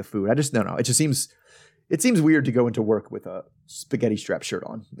handling the food. I just no. It seems weird to go into work with a spaghetti strap shirt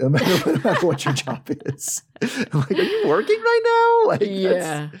on, no matter what your job is. I'm are you working right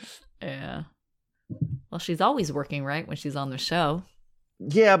now? Yeah. Well, she's always working, right, when she's on the show.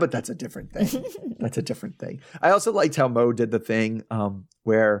 Yeah, but that's a different thing. I also liked how Mo did the thing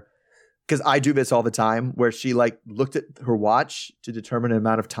where, because I do this all the time, where she looked at her watch to determine an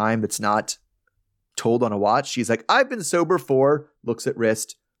amount of time that's not told on a watch. She's like, I've been sober for, looks at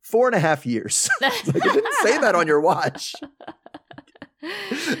wrist, 4.5 years. It didn't say that on your watch.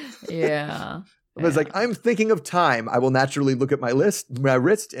 Yeah. I was I'm thinking of time. I will naturally look at my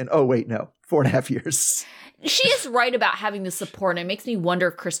wrist, and oh wait, no, 4.5 years. She is right about having the support, and it makes me wonder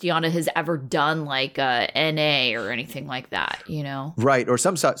if Christiana has ever done a NA or anything like that, Right, or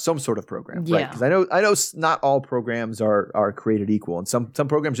some sort of program, yeah. Right? Because I know not all programs are created equal, and some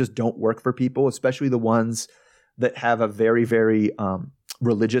programs just don't work for people, especially the ones that have a very, very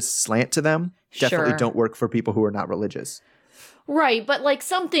religious slant to them. Definitely don't work for people who are not religious. Right, but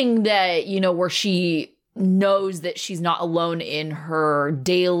something that, where she knows that she's not alone in her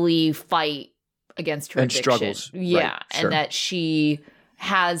daily fight against her addiction. Struggles. Yeah, right, sure. And that she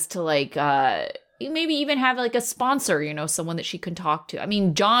has to maybe even have a sponsor, someone that she can talk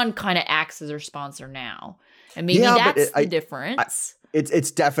to. John kind of acts as her sponsor now. And maybe that's the difference.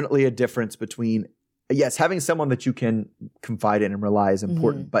 It's definitely a difference between, yes, having someone that you can confide in and rely is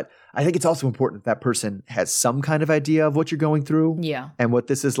important, but I think it's also important that person has some kind of idea of what you're going through, and what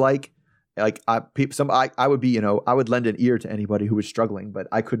this is like. I would be, I would lend an ear to anybody who was struggling, but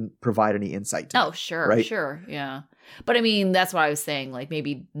I couldn't provide any insight to them. Oh, sure, right? Sure, yeah. But that's what I was saying.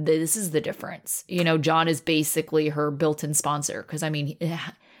 Maybe this is the difference. John is basically her built-in sponsor, because I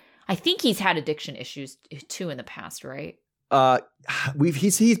think he's had addiction issues too in the past, right?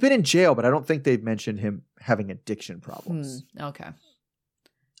 He's been in jail, but I don't think they've mentioned him having addiction problems. Okay.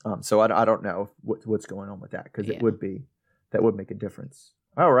 So I don't know what's going on with that, because that would make a difference.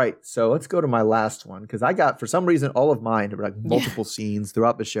 All right, so let's go to my last one, because I got, for some reason, all of mine were multiple scenes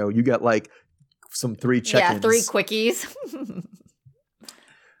throughout the show. You got some 3 check-ins. Yeah, 3 quickies.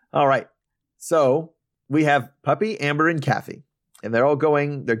 All right, so we have Puppy, Amber, and Kathy, and they're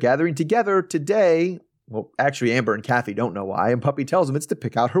gathering together today. Well, actually, Amber and Kathy don't know why, and Puppy tells them it's to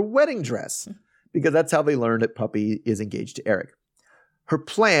pick out her wedding dress, because that's how they learned that Puppy is engaged to Eric. Her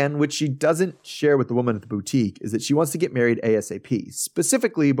plan, which she doesn't share with the woman at the boutique, is that she wants to get married ASAP,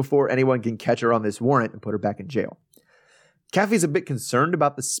 specifically before anyone can catch her on this warrant and put her back in jail. Kathy's a bit concerned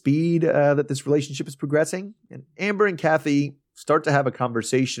about the speed that this relationship is progressing, and Amber and Kathy start to have a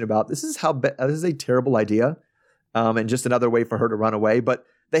conversation about this is a terrible idea, and just another way for her to run away. But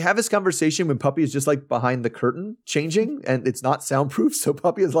they have this conversation when Puppy is just behind the curtain changing, and it's not soundproof. So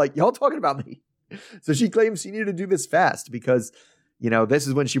Puppy is like, y'all talking about me. So she claims she needed to do this fast because, this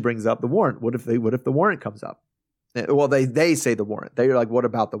is when she brings up the warrant. What if the warrant comes up? Well, they say the warrant. They're like, what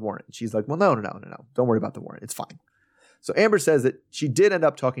about the warrant? She's like, well, no. Don't worry about the warrant. It's fine. So Amber says that she did end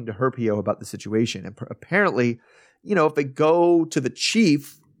up talking to her PO about the situation. And apparently, if they go to the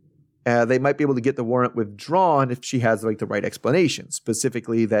chief, they might be able to get the warrant withdrawn if she has like the right explanation.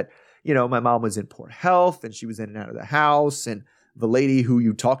 Specifically that, my mom was in poor health and she was in and out of the house. And the lady who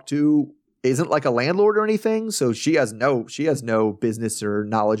you talked to isn't like a landlord or anything. So she has no business or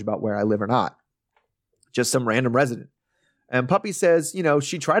knowledge about where I live or not. Just some random resident. And Puppy says,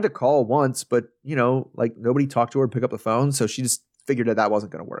 she tried to call once, but, like nobody talked to her, pick up the phone. So she just figured that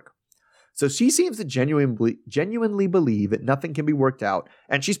wasn't going to work. So she seems to genuinely believe that nothing can be worked out.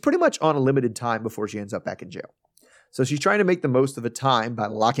 And she's pretty much on a limited time before she ends up back in jail. So she's trying to make the most of the time by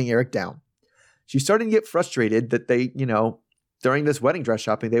locking Eric down. She's starting to get frustrated that they, during this wedding dress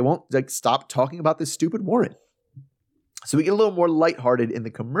shopping, they won't like stop talking about this stupid warrant. So we get a little more lighthearted in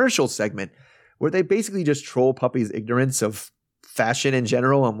the commercial segment, where they basically just troll Puppy's ignorance of fashion in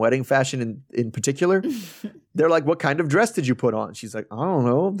general and wedding fashion in particular. They're like, what kind of dress did you put on? She's like, I don't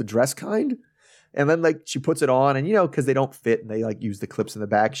know, the dress kind. And then like she puts it on and, because they don't fit and they like use the clips in the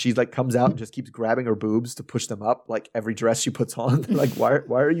back. She's like comes out and just keeps grabbing her boobs to push them up like every dress she puts on. They're like,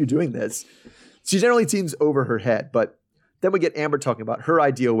 why are you doing this? She generally seems over her head. But then we get Amber talking about her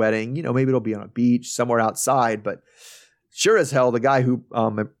ideal wedding. Maybe it'll be on a beach somewhere outside. But sure as hell, the guy who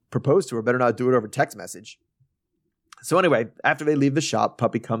proposed to her better not do it over text message. So anyway, after they leave the shop,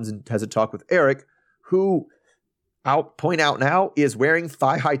 Puppy comes and has a talk with Eric, who I'll point out now is wearing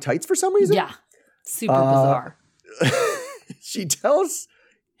thigh-high tights for some reason. Yeah, super bizarre. She tells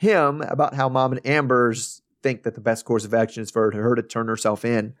him about how Mom and Amber's think that the best course of action is for her to turn herself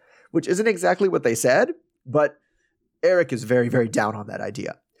in, which isn't exactly what they said, but Eric is very, very down on that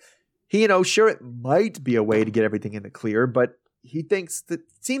idea. He, sure, it might be a way to get everything in the clear, but he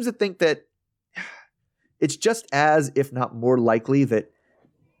seems to think that it's just as, if not more likely, that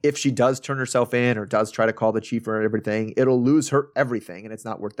if she does turn herself in or does try to call the chief or everything, it'll lose her everything and it's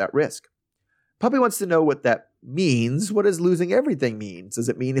not worth that risk. Puppy wants to know what that means. What does losing everything means? Does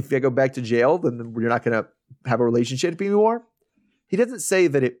it mean if you go back to jail, then you're not going to have a relationship anymore? He doesn't say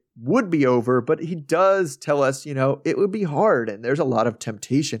that it would be over, but he does tell us, it would be hard and there's a lot of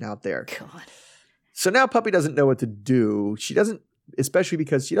temptation out there. God. So now Puppy doesn't know what to do. She doesn't, especially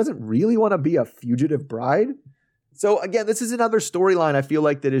because she doesn't really want to be a fugitive bride. So again, this is another storyline I feel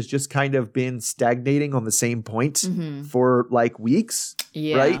like that has just kind of been stagnating on the same point for like weeks,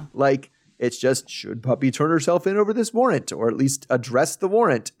 right? Like it's just, should Puppy turn herself in over this warrant or at least address the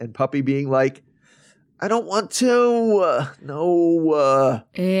warrant? And Puppy being like, I don't want to, no.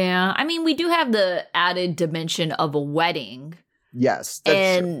 Yeah, I mean, we do have the added dimension of a wedding. Yes,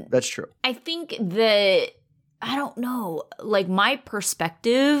 that's true. I think that, I don't know, like my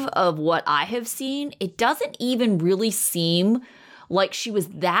perspective of what I have seen, it doesn't even really seem like she was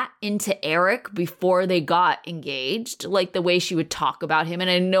that into Eric before they got engaged, like the way she would talk about him. And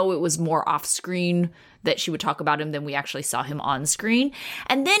I know it was more off screen that she would talk about him than we actually saw him on screen.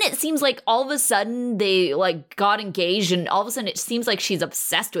 And then it seems like all of a sudden they like got engaged and all of a sudden it seems like she's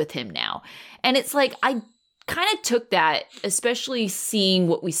obsessed with him now. And it's like, I kind of took that, especially seeing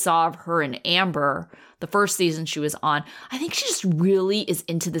what we saw of her and Amber the first season she was on. I think she just really is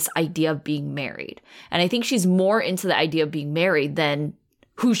into this idea of being married. And I think she's more into the idea of being married than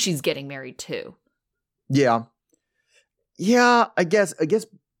who she's getting married to. Yeah. Yeah, I guess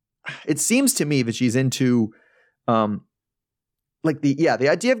it seems to me that she's into the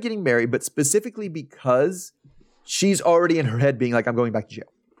idea of getting married, but specifically because she's already in her head being like, I'm going back to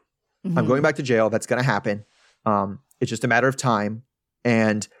jail. Mm-hmm. I'm going back to jail. That's going to happen. It's just a matter of time.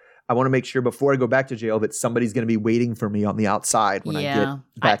 And I want to make sure before I go back to jail that somebody's going to be waiting for me on the outside when I get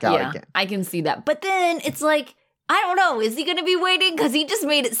back out again. I can see that. But then it's like, I don't know. Is he going to be waiting? Because he just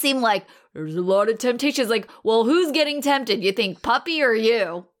made it seem like there's a lot of temptations. Like, well, who's getting tempted? You think Puppy or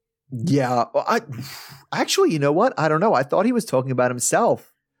you? Yeah. Well, actually, you know what? I don't know. I thought he was talking about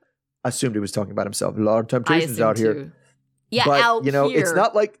himself. I assumed he was talking about himself. A lot of temptations out here. Yeah, but, out here.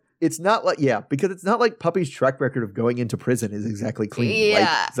 It's not like, because it's not like Puppy's track record of going into prison is exactly clean.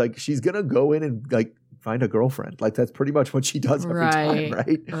 Yeah. It's like she's going to go in and like find a girlfriend. Like that's pretty much what she does every time,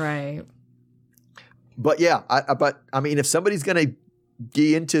 right? Right. But yeah, I mean, if somebody's going to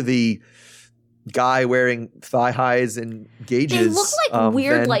get into the guy wearing thigh highs and gauges. They look like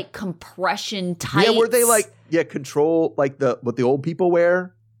weird, like compression tights. Yeah, were they like, control like what the old people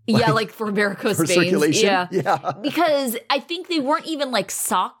wear? Like for varicose veins. Circulation. Yeah. Because I think they weren't even like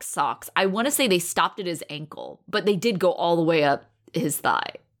socks. I want to say they stopped at his ankle, but they did go all the way up his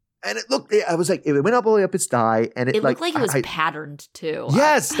thigh. And I was like, it went up all the way up its thigh. And It looked like it was patterned too.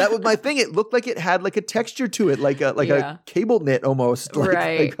 Yes, that was my thing. It looked like it had like a texture to it, like a cable knit almost.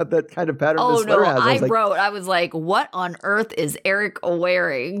 Like that kind of pattern the sweater has. I was like, what on earth is Eric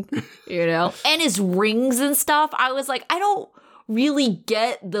wearing? And his rings and stuff. I was like, I don't really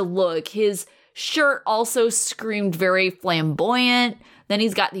get the look. His shirt also screamed very flamboyant. Then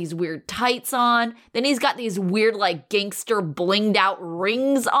he's got these weird tights on. Then he's got these weird, like, gangster blinged out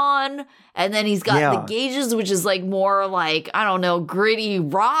rings on. And then he's got the gauges, which is like more like, I don't know, gritty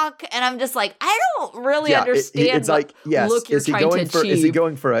rock. And I'm just like, I don't really understand look you're trying to achieve. Is he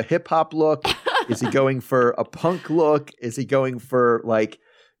going for a hip hop look? Is he going for a punk look? Is he going for like,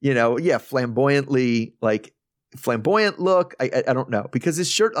 flamboyant look? I don't know. Because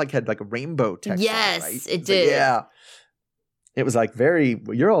his shirt like had like a rainbow texture. Yes, right? it did. Like, yeah. It was like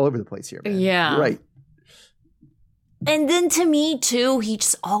you're all over the place here, man. Yeah. You're right. And then to me, too, he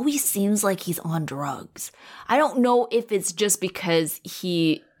just always seems like he's on drugs. I don't know if it's just because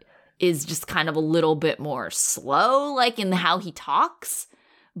he is just kind of a little bit more slow, like in how he talks,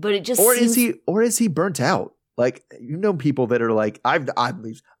 but it just is he burnt out? Like, people that are like,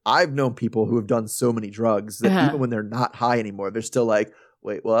 I've known people who have done so many drugs that even when they're not high anymore, they're still like,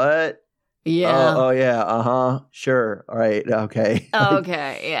 wait, what? Yeah. Oh, yeah. Sure. All right. Okay.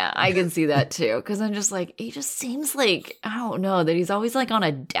 Okay. Yeah. I can see that too. Cause I'm just like, he just seems like, I don't know, that he's always like on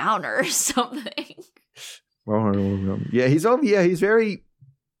a downer or something. Yeah. He's very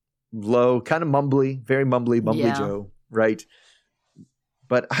low, kind of mumbly, very mumbly Joe. Right.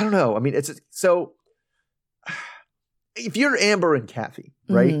 But I don't know. I mean, so if you're Amber and Kathy,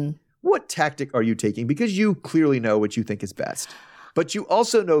 right? What tactic are you taking? Because you clearly know what you think is best. But you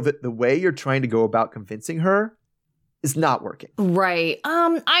also know that the way you're trying to go about convincing her is not working. Right.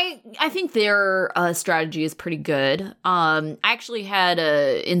 I think their strategy is pretty good. I actually had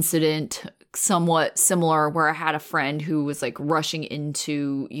a incident somewhat similar where I had a friend who was like rushing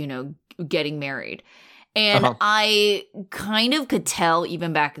into, getting married. And I kind of could tell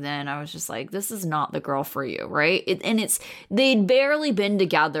even back then, I was just like, this is not the girl for you, right? They'd barely been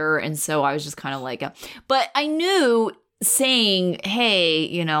together. And so I was just kind of like, but I knew saying, hey,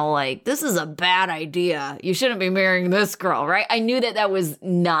 this is a bad idea. You shouldn't be marrying this girl, right? I knew that was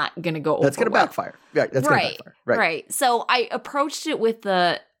not going to go over. That's going to backfire. Yeah, that's going to backfire. Right. So I approached it with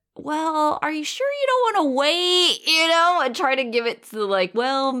well, are you sure you don't want to wait, and try to give it to like,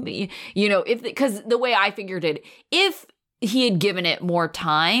 well, because the way I figured it, if he had given it more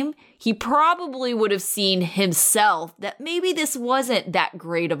time, he probably would have seen himself that maybe this wasn't that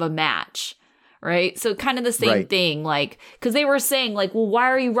great of a match. Right. So kind of the same thing, like, because they were saying like, well,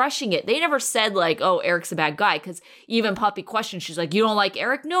 why are you rushing it? They never said like, oh, Eric's a bad guy. Because even Puppy questioned, she's like, you don't like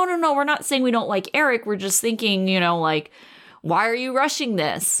Eric? No. We're not saying we don't like Eric. We're just thinking, like, why are you rushing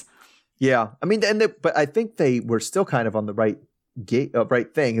this? Yeah. I mean, but I think they were still kind of on the right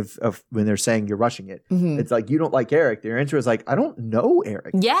thing of when they're saying you're rushing it. It's like, you don't like Eric. Their answer is like, I don't know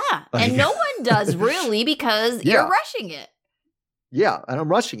Eric. Yeah. And no one does really because you're rushing it. Yeah, and I'm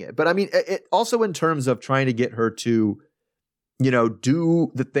rushing it. But I mean, it also in terms of trying to get her to,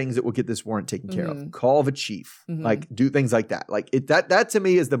 do the things that will get this warrant taken care of. Call the chief. Like, do things like that. Like, that to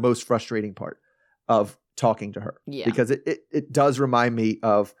me is the most frustrating part of talking to her. Yeah. Because it does remind me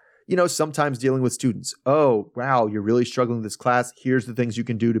of, sometimes dealing with students. Oh, wow, you're really struggling with this class. Here's the things you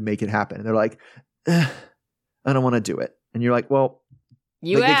can do to make it happen. And they're like, I don't want to do it. And you're like, well,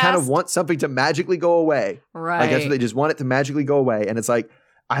 they kind of want something to magically go away. Right. Like that's what they just want it to magically go away. And it's like,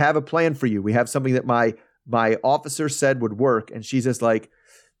 I have a plan for you. We have something that my officer said would work. And she's just like,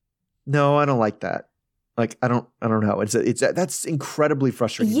 no, I don't like that. Like, I don't know. That's incredibly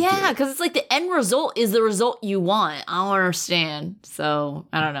frustrating. Yeah. Because it's like the end result is the result you want. I don't understand. So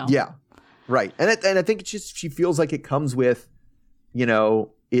I don't know. Yeah. Right. And I think it's just, she feels like it comes with,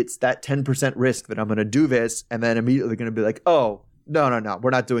 it's that 10% risk that I'm going to do this. And then immediately they're going to be like, oh, no,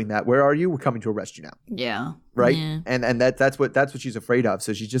 we're not doing that. Where are you? We're coming to arrest you now. Yeah. Right. Yeah. And that's what she's afraid of.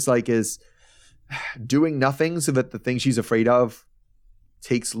 So she's just like is doing nothing so that the thing she's afraid of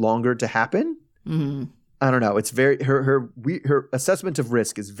takes longer to happen. I don't know. It's very her assessment of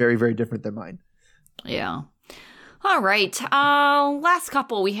risk is very, very different than mine. Yeah. All right. Last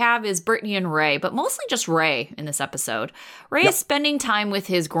couple we have is Brittany and Ray, but mostly just Ray in this episode. Ray is spending time with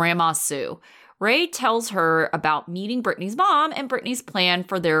his grandma Sue. Ray tells her about meeting Brittany's mom and Brittany's plan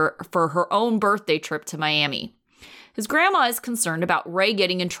for her own birthday trip to Miami. His grandma is concerned about Ray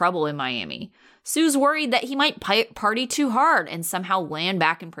getting in trouble in Miami. Sue's worried that he might party too hard and somehow land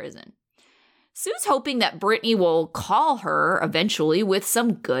back in prison. Sue's hoping that Brittany will call her eventually with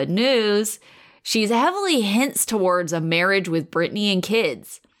some good news. She's heavily hints towards a marriage with Brittany and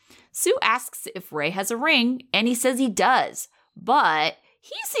kids. Sue asks if Ray has a ring, and he says he does, but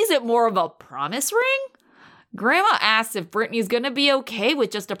he sees it more of a promise ring. Grandma asks if Brittany's going to be okay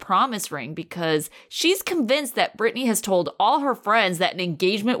with just a promise ring because she's convinced that Brittany has told all her friends that an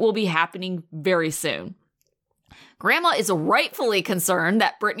engagement will be happening very soon. Grandma is rightfully concerned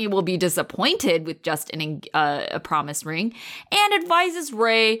that Brittany will be disappointed with just a promise ring and advises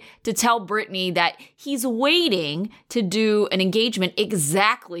Ray to tell Brittany that he's waiting to do an engagement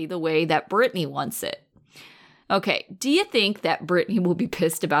exactly the way that Brittany wants it. Okay, do you think that Brittany will be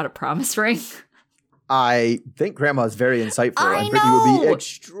pissed about a promise ring? I think Grandma is very insightful, I and Brittany would be know.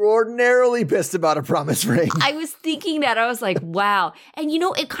 extraordinarily pissed about a promise ring. I was thinking that. I was like, wow. And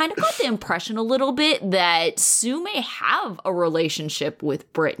it kind of got the impression a little bit that Sue may have a relationship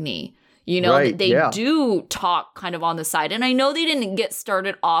with Brittany. Right, that they yeah. do talk kind of on the side. And I know they didn't get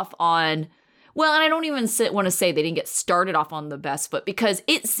started off on, well, and I don't even want to say they didn't get started off on the best foot because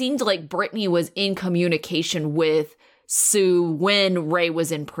it seemed like Brittany was in communication with Sue when Ray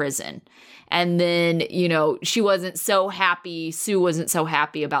was in prison. And then, she wasn't so happy. Sue wasn't so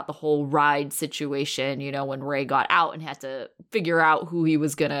happy about the whole ride situation, when Ray got out and had to figure out who he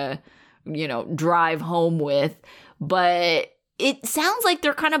was going to, drive home with. But it sounds like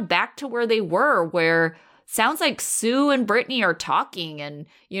they're kind of back to where they were, where sounds like Sue and Brittany are talking. And,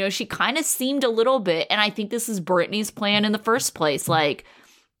 she kind of seemed a little bit, and I think this is Brittany's plan in the first place, like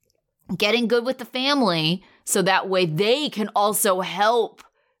getting good with the family so that way they can also help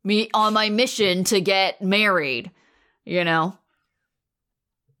me on my mission to get married, Because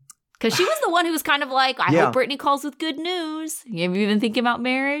she was the one who was kind of like, I hope Brittany calls with good news. Have you been thinking about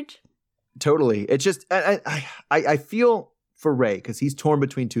marriage? Totally. It's just, I feel for Ray because he's torn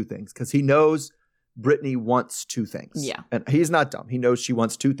between two things because he knows Brittany wants two things. Yeah. And he's not dumb. He knows she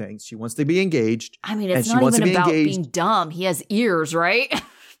wants two things. She wants to be engaged. I mean, it's not even about being dumb. He has ears, right?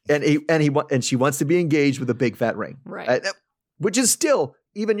 and she wants to be engaged with a big fat ring. Right. Which is still,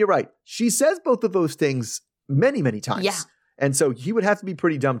 even you're right. She says both of those things many, many times. Yeah. And so he would have to be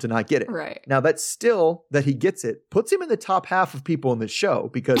pretty dumb to not get it. Right. Now, that's still that he gets it, puts him in the top half of people in the show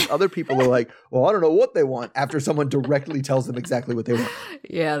because other people are like, well, I don't know what they want after someone directly tells them exactly what they want.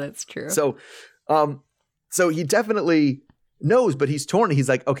 Yeah, that's true. So he definitely knows, but he's torn. He's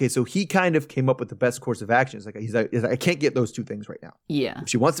like, okay, so he kind of came up with the best course of action. He's like, I can't get those two things right now. Yeah. If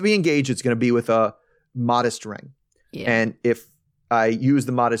she wants to be engaged, it's going to be with a modest ring. Yeah. And if I use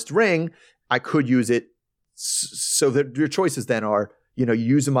the modest ring, I could use it so that your choices then are, you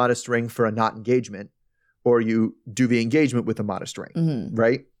use a modest ring for a not engagement or you do the engagement with a modest ring,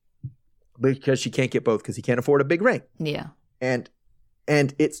 right? Because she can't get both because he can't afford a big ring. Yeah. And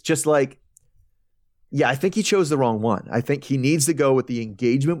it's just like, yeah, I think he chose the wrong one. I think he needs to go with the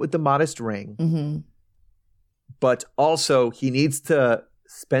engagement with the modest ring, but also he needs to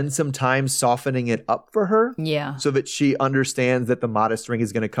spend some time softening it up for her. Yeah. So that she understands that the modest ring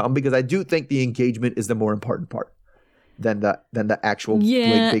is going to come because I do think the engagement is the more important part than the actual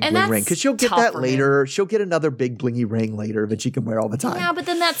big bling ring. Because she'll get that later. She'll get another big blingy ring later that she can wear all the time. Yeah, but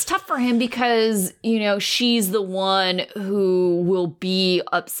then that's tough for him because, she's the one who will be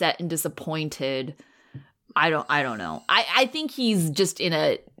upset and disappointed. I don't know. I think he's just in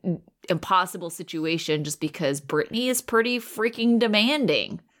a impossible situation just because Brittany is pretty freaking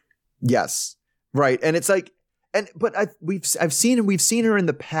demanding. Yes. Right. And it's like, we've seen her in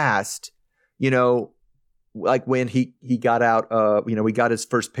the past, like when he got out, we got his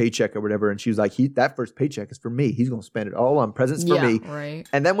first paycheck or whatever. And she was like, that first paycheck is for me. He's going to spend it all on presents for me. Right.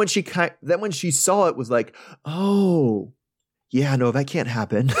 And then when she saw it was like, oh yeah, no, that can't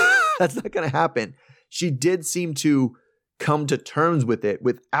happen. That's not going to happen. She did seem to come to terms with it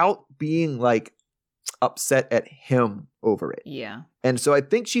without being like upset at him over it. Yeah. And so I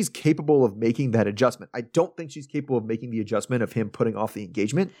think she's capable of making that adjustment. I don't think she's capable of making the adjustment of him putting off the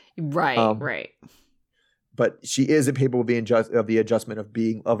engagement. Right, right. But she is capable of the adjustment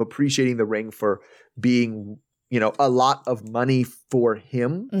of appreciating the ring for being, a lot of money for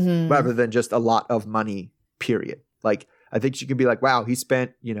him rather than just a lot of money, period. Like, I think she can be like, wow, he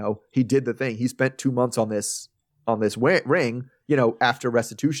spent, he did the thing. He spent 2 months on this ring, after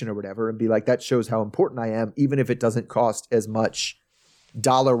restitution or whatever, and be like, that shows how important I am, even if it doesn't cost as much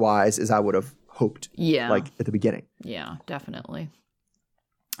dollar-wise as I would have hoped. Yeah. Like at the beginning. Yeah, definitely.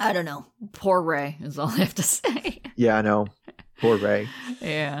 I don't know. Poor Ray is all I have to say. Yeah, I know. Poor Ray.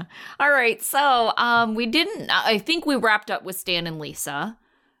 Yeah. All right. So I think we wrapped up with Stan and Lisa.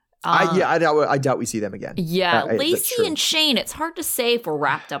 I doubt we see them again. Yeah. Lacey and Shane, it's hard to say if we're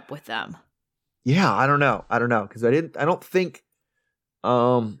wrapped up with them. Yeah, I don't know. Because I don't think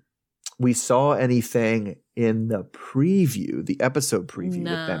we saw anything in the preview, the episode preview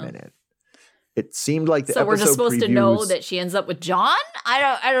with them in it. It seemed like the so we're just supposed to previews, know that she ends up with John.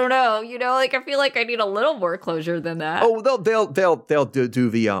 I don't know. You know, like I feel like I need a little more closure than that. Oh, they'll do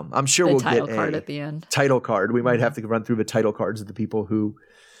the I'm sure the we'll title get card a at the end. title card. We might have to run through the title cards of the people who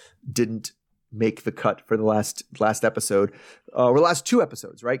didn't make the cut for the last episode or the last 2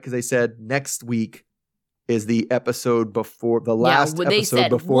 episodes, right? Because they said next week is the episode before the last episode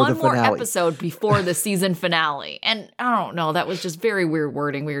before the finale. One more episode before the season finale. And I don't know, that was just very weird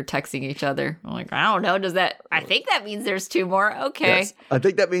wording. We were texting each other. I'm like, I don't know, I think that means there's 2 more. Okay. Yes, I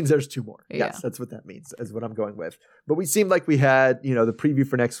think that means there's 2 more. Yeah. Yes, that's what that means, is what I'm going with. But we seemed like we had, the preview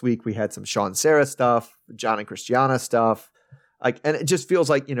for next week. We had some Sean Sarah stuff, John and Christiana stuff. And it just feels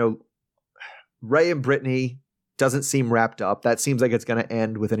like, Ray and Brittany doesn't seem wrapped up. That seems like it's going to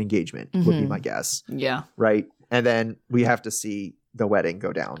end with an engagement, would be my guess. Yeah. Right? And then we have to see the wedding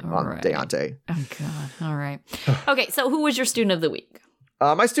go down on Deontay. Oh, God. All right. Okay, so who was your student of the week?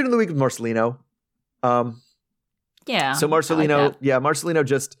 My student of the week was Marcelino. Yeah. So Marcelino, Marcelino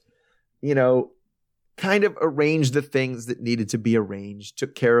just, kind of arranged the things that needed to be arranged,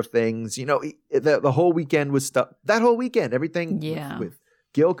 took care of things. The whole weekend was stuff. That whole weekend, everything with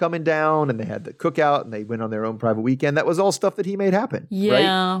Gil coming down, and they had the cookout, and they went on their own private weekend. That was all stuff that he made happen.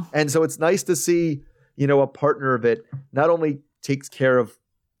 Yeah. Right? And so it's nice to see, a partner of it not only takes care of,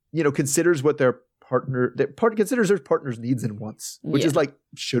 considers what their considers their partner's needs and wants, which is like,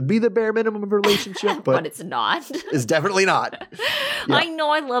 should be the bare minimum of a relationship, but it's not. It's definitely not. Yeah. I know,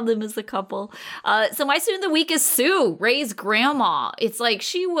 I love them as a couple. So my student of the week is Sue, Ray's grandma. It's like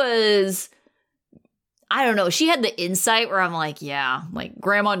she was... I don't know. She had the insight where I'm like, yeah, like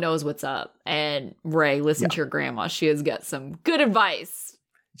grandma knows what's up. And Ray, listen to your grandma. She has got some good advice.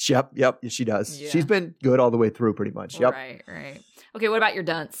 Yep, she does. Yeah. She's been good all the way through pretty much. Yep. Right. Okay, what about your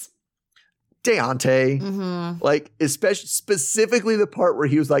dunce? Deontay. Mm-hmm. Like, specifically the part where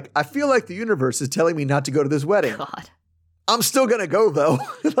he was like, I feel like the universe is telling me not to go to this wedding. God. I'm still going to go, though.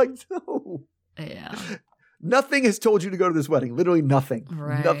 Like, no. Yeah. Nothing has told you to go to this wedding. Literally nothing.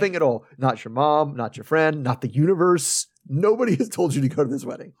 Right. Nothing at all. Not your mom, not your friend, not the universe. Nobody has told you to go to this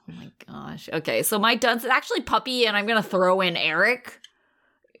wedding. Oh my gosh. Okay, so my dunce is actually Puppy, and I'm going to throw in Eric.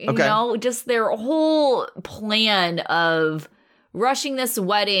 Just their whole plan of rushing this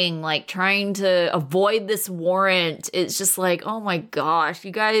wedding, like trying to avoid this warrant. It's just like, oh my gosh, you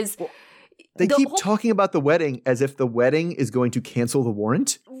guys. Well, they keep talking about the wedding as if the wedding is going to cancel the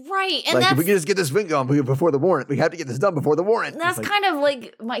warrant. Right. And like, if we can just get this thing gone before the warrant, we have to get this done before the warrant. That's kind of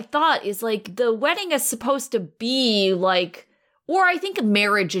like my thought is like the wedding is supposed to be like, or I think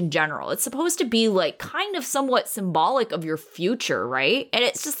marriage in general, it's supposed to be like kind of somewhat symbolic of your future, right? And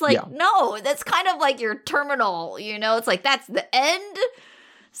it's just like, no, that's kind of like your terminal, it's like that's the end.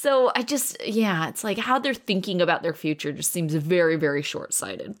 So it's like how they're thinking about their future just seems very, very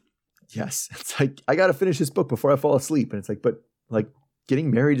short-sighted. Yes. It's like, I got to finish this book before I fall asleep. And it's like, but like getting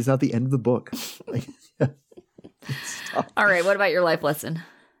married is not the end of the book. Like, all right. What about your life lesson?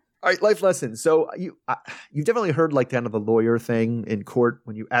 All right. Life lesson. So you've definitely heard like kind of the lawyer thing in court.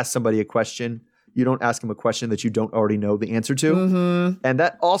 When you ask somebody a question, you don't ask them a question that you don't already know the answer to. Mm-hmm. And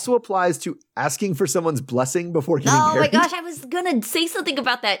that also applies to asking for someone's blessing before getting married. Oh my gosh. I was going to say something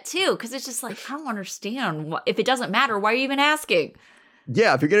about that too. Cause it's just like, I don't understand. If it doesn't matter, why are you even asking?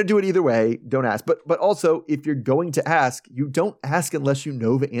 Yeah, if you're going to do it either way, don't ask. But also, if you're going to ask, you don't ask unless you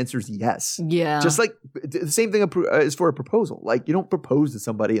know the answer is yes. Yeah. Just like the same thing is for a proposal. Like, you don't propose to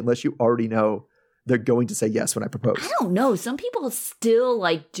somebody unless you already know they're going to say yes when I propose. I don't know. Some people still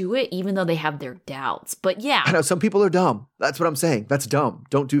like do it even though they have their doubts. But yeah. I know. Some people are dumb. That's what I'm saying. That's dumb.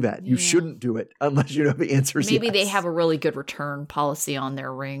 Don't do that. You shouldn't do it unless you know the answer is yes. Maybe they have a really good return policy on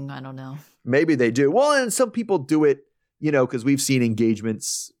their ring. I don't know. Maybe they do. Well, and some people do it, because we've seen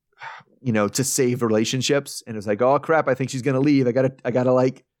engagements, to save relationships. And it's like, oh crap, I think she's going to leave. I gotta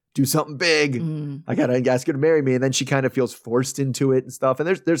like do something big. I gotta ask her to marry me. And then she kind of feels forced into it and stuff. And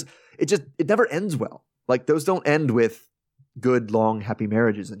it never ends well. Like those don't end with good, long, happy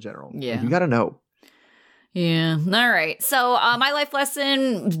marriages in general. Yeah. Like, you got to know. Yeah. All right. So my life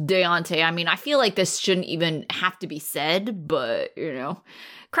lesson, Deontay, I mean, I feel like this shouldn't even have to be said, but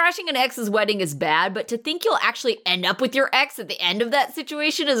crashing an ex's wedding is bad, but to think you'll actually end up with your ex at the end of that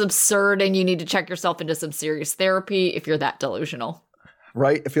situation is absurd, and you need to check yourself into some serious therapy if you're that delusional.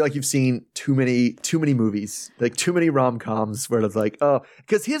 Right? I feel like you've seen too many movies, like too many rom-coms where it's like, oh,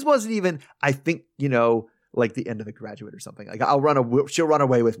 because his wasn't even, I think, like the end of The Graduate or something. Like she'll run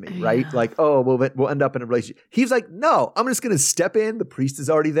away with me, right? Yeah. Like, oh, we'll end up in a relationship. He's like, no, I'm just going to step in. The priest is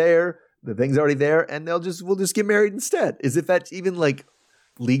already there. The thing's already there. And we'll just get married instead. As if that's even like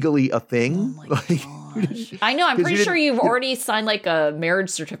legally a thing. Oh my gosh. I know. I'm 'Cause pretty you sure didn't- you've already signed like a marriage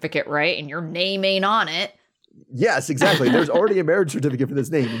certificate, right? And your name ain't on it. Yes, exactly. There's already a marriage certificate for this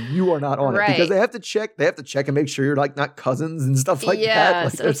name, and you are not on it because Right. they have to check. They have to check and make sure you're like not cousins and stuff like that. Yeah.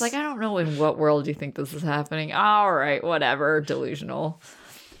 Like, So it's like, I don't know in what world you think this is happening. All right. Whatever. Delusional.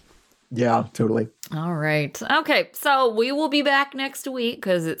 yeah, totally. All right. Okay. So we will be back next week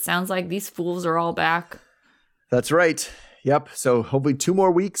because it sounds like these fools are all back. That's right. Yep. So hopefully 2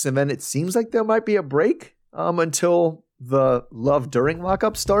 more weeks, and then it seems like there might be a break until the Love During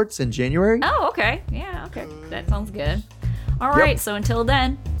Lockup starts in January. Oh, okay. Yeah. Okay. That sounds good. All right. So until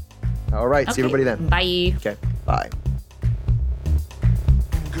then. All right. See Okay, everybody then. Bye. Okay. Bye.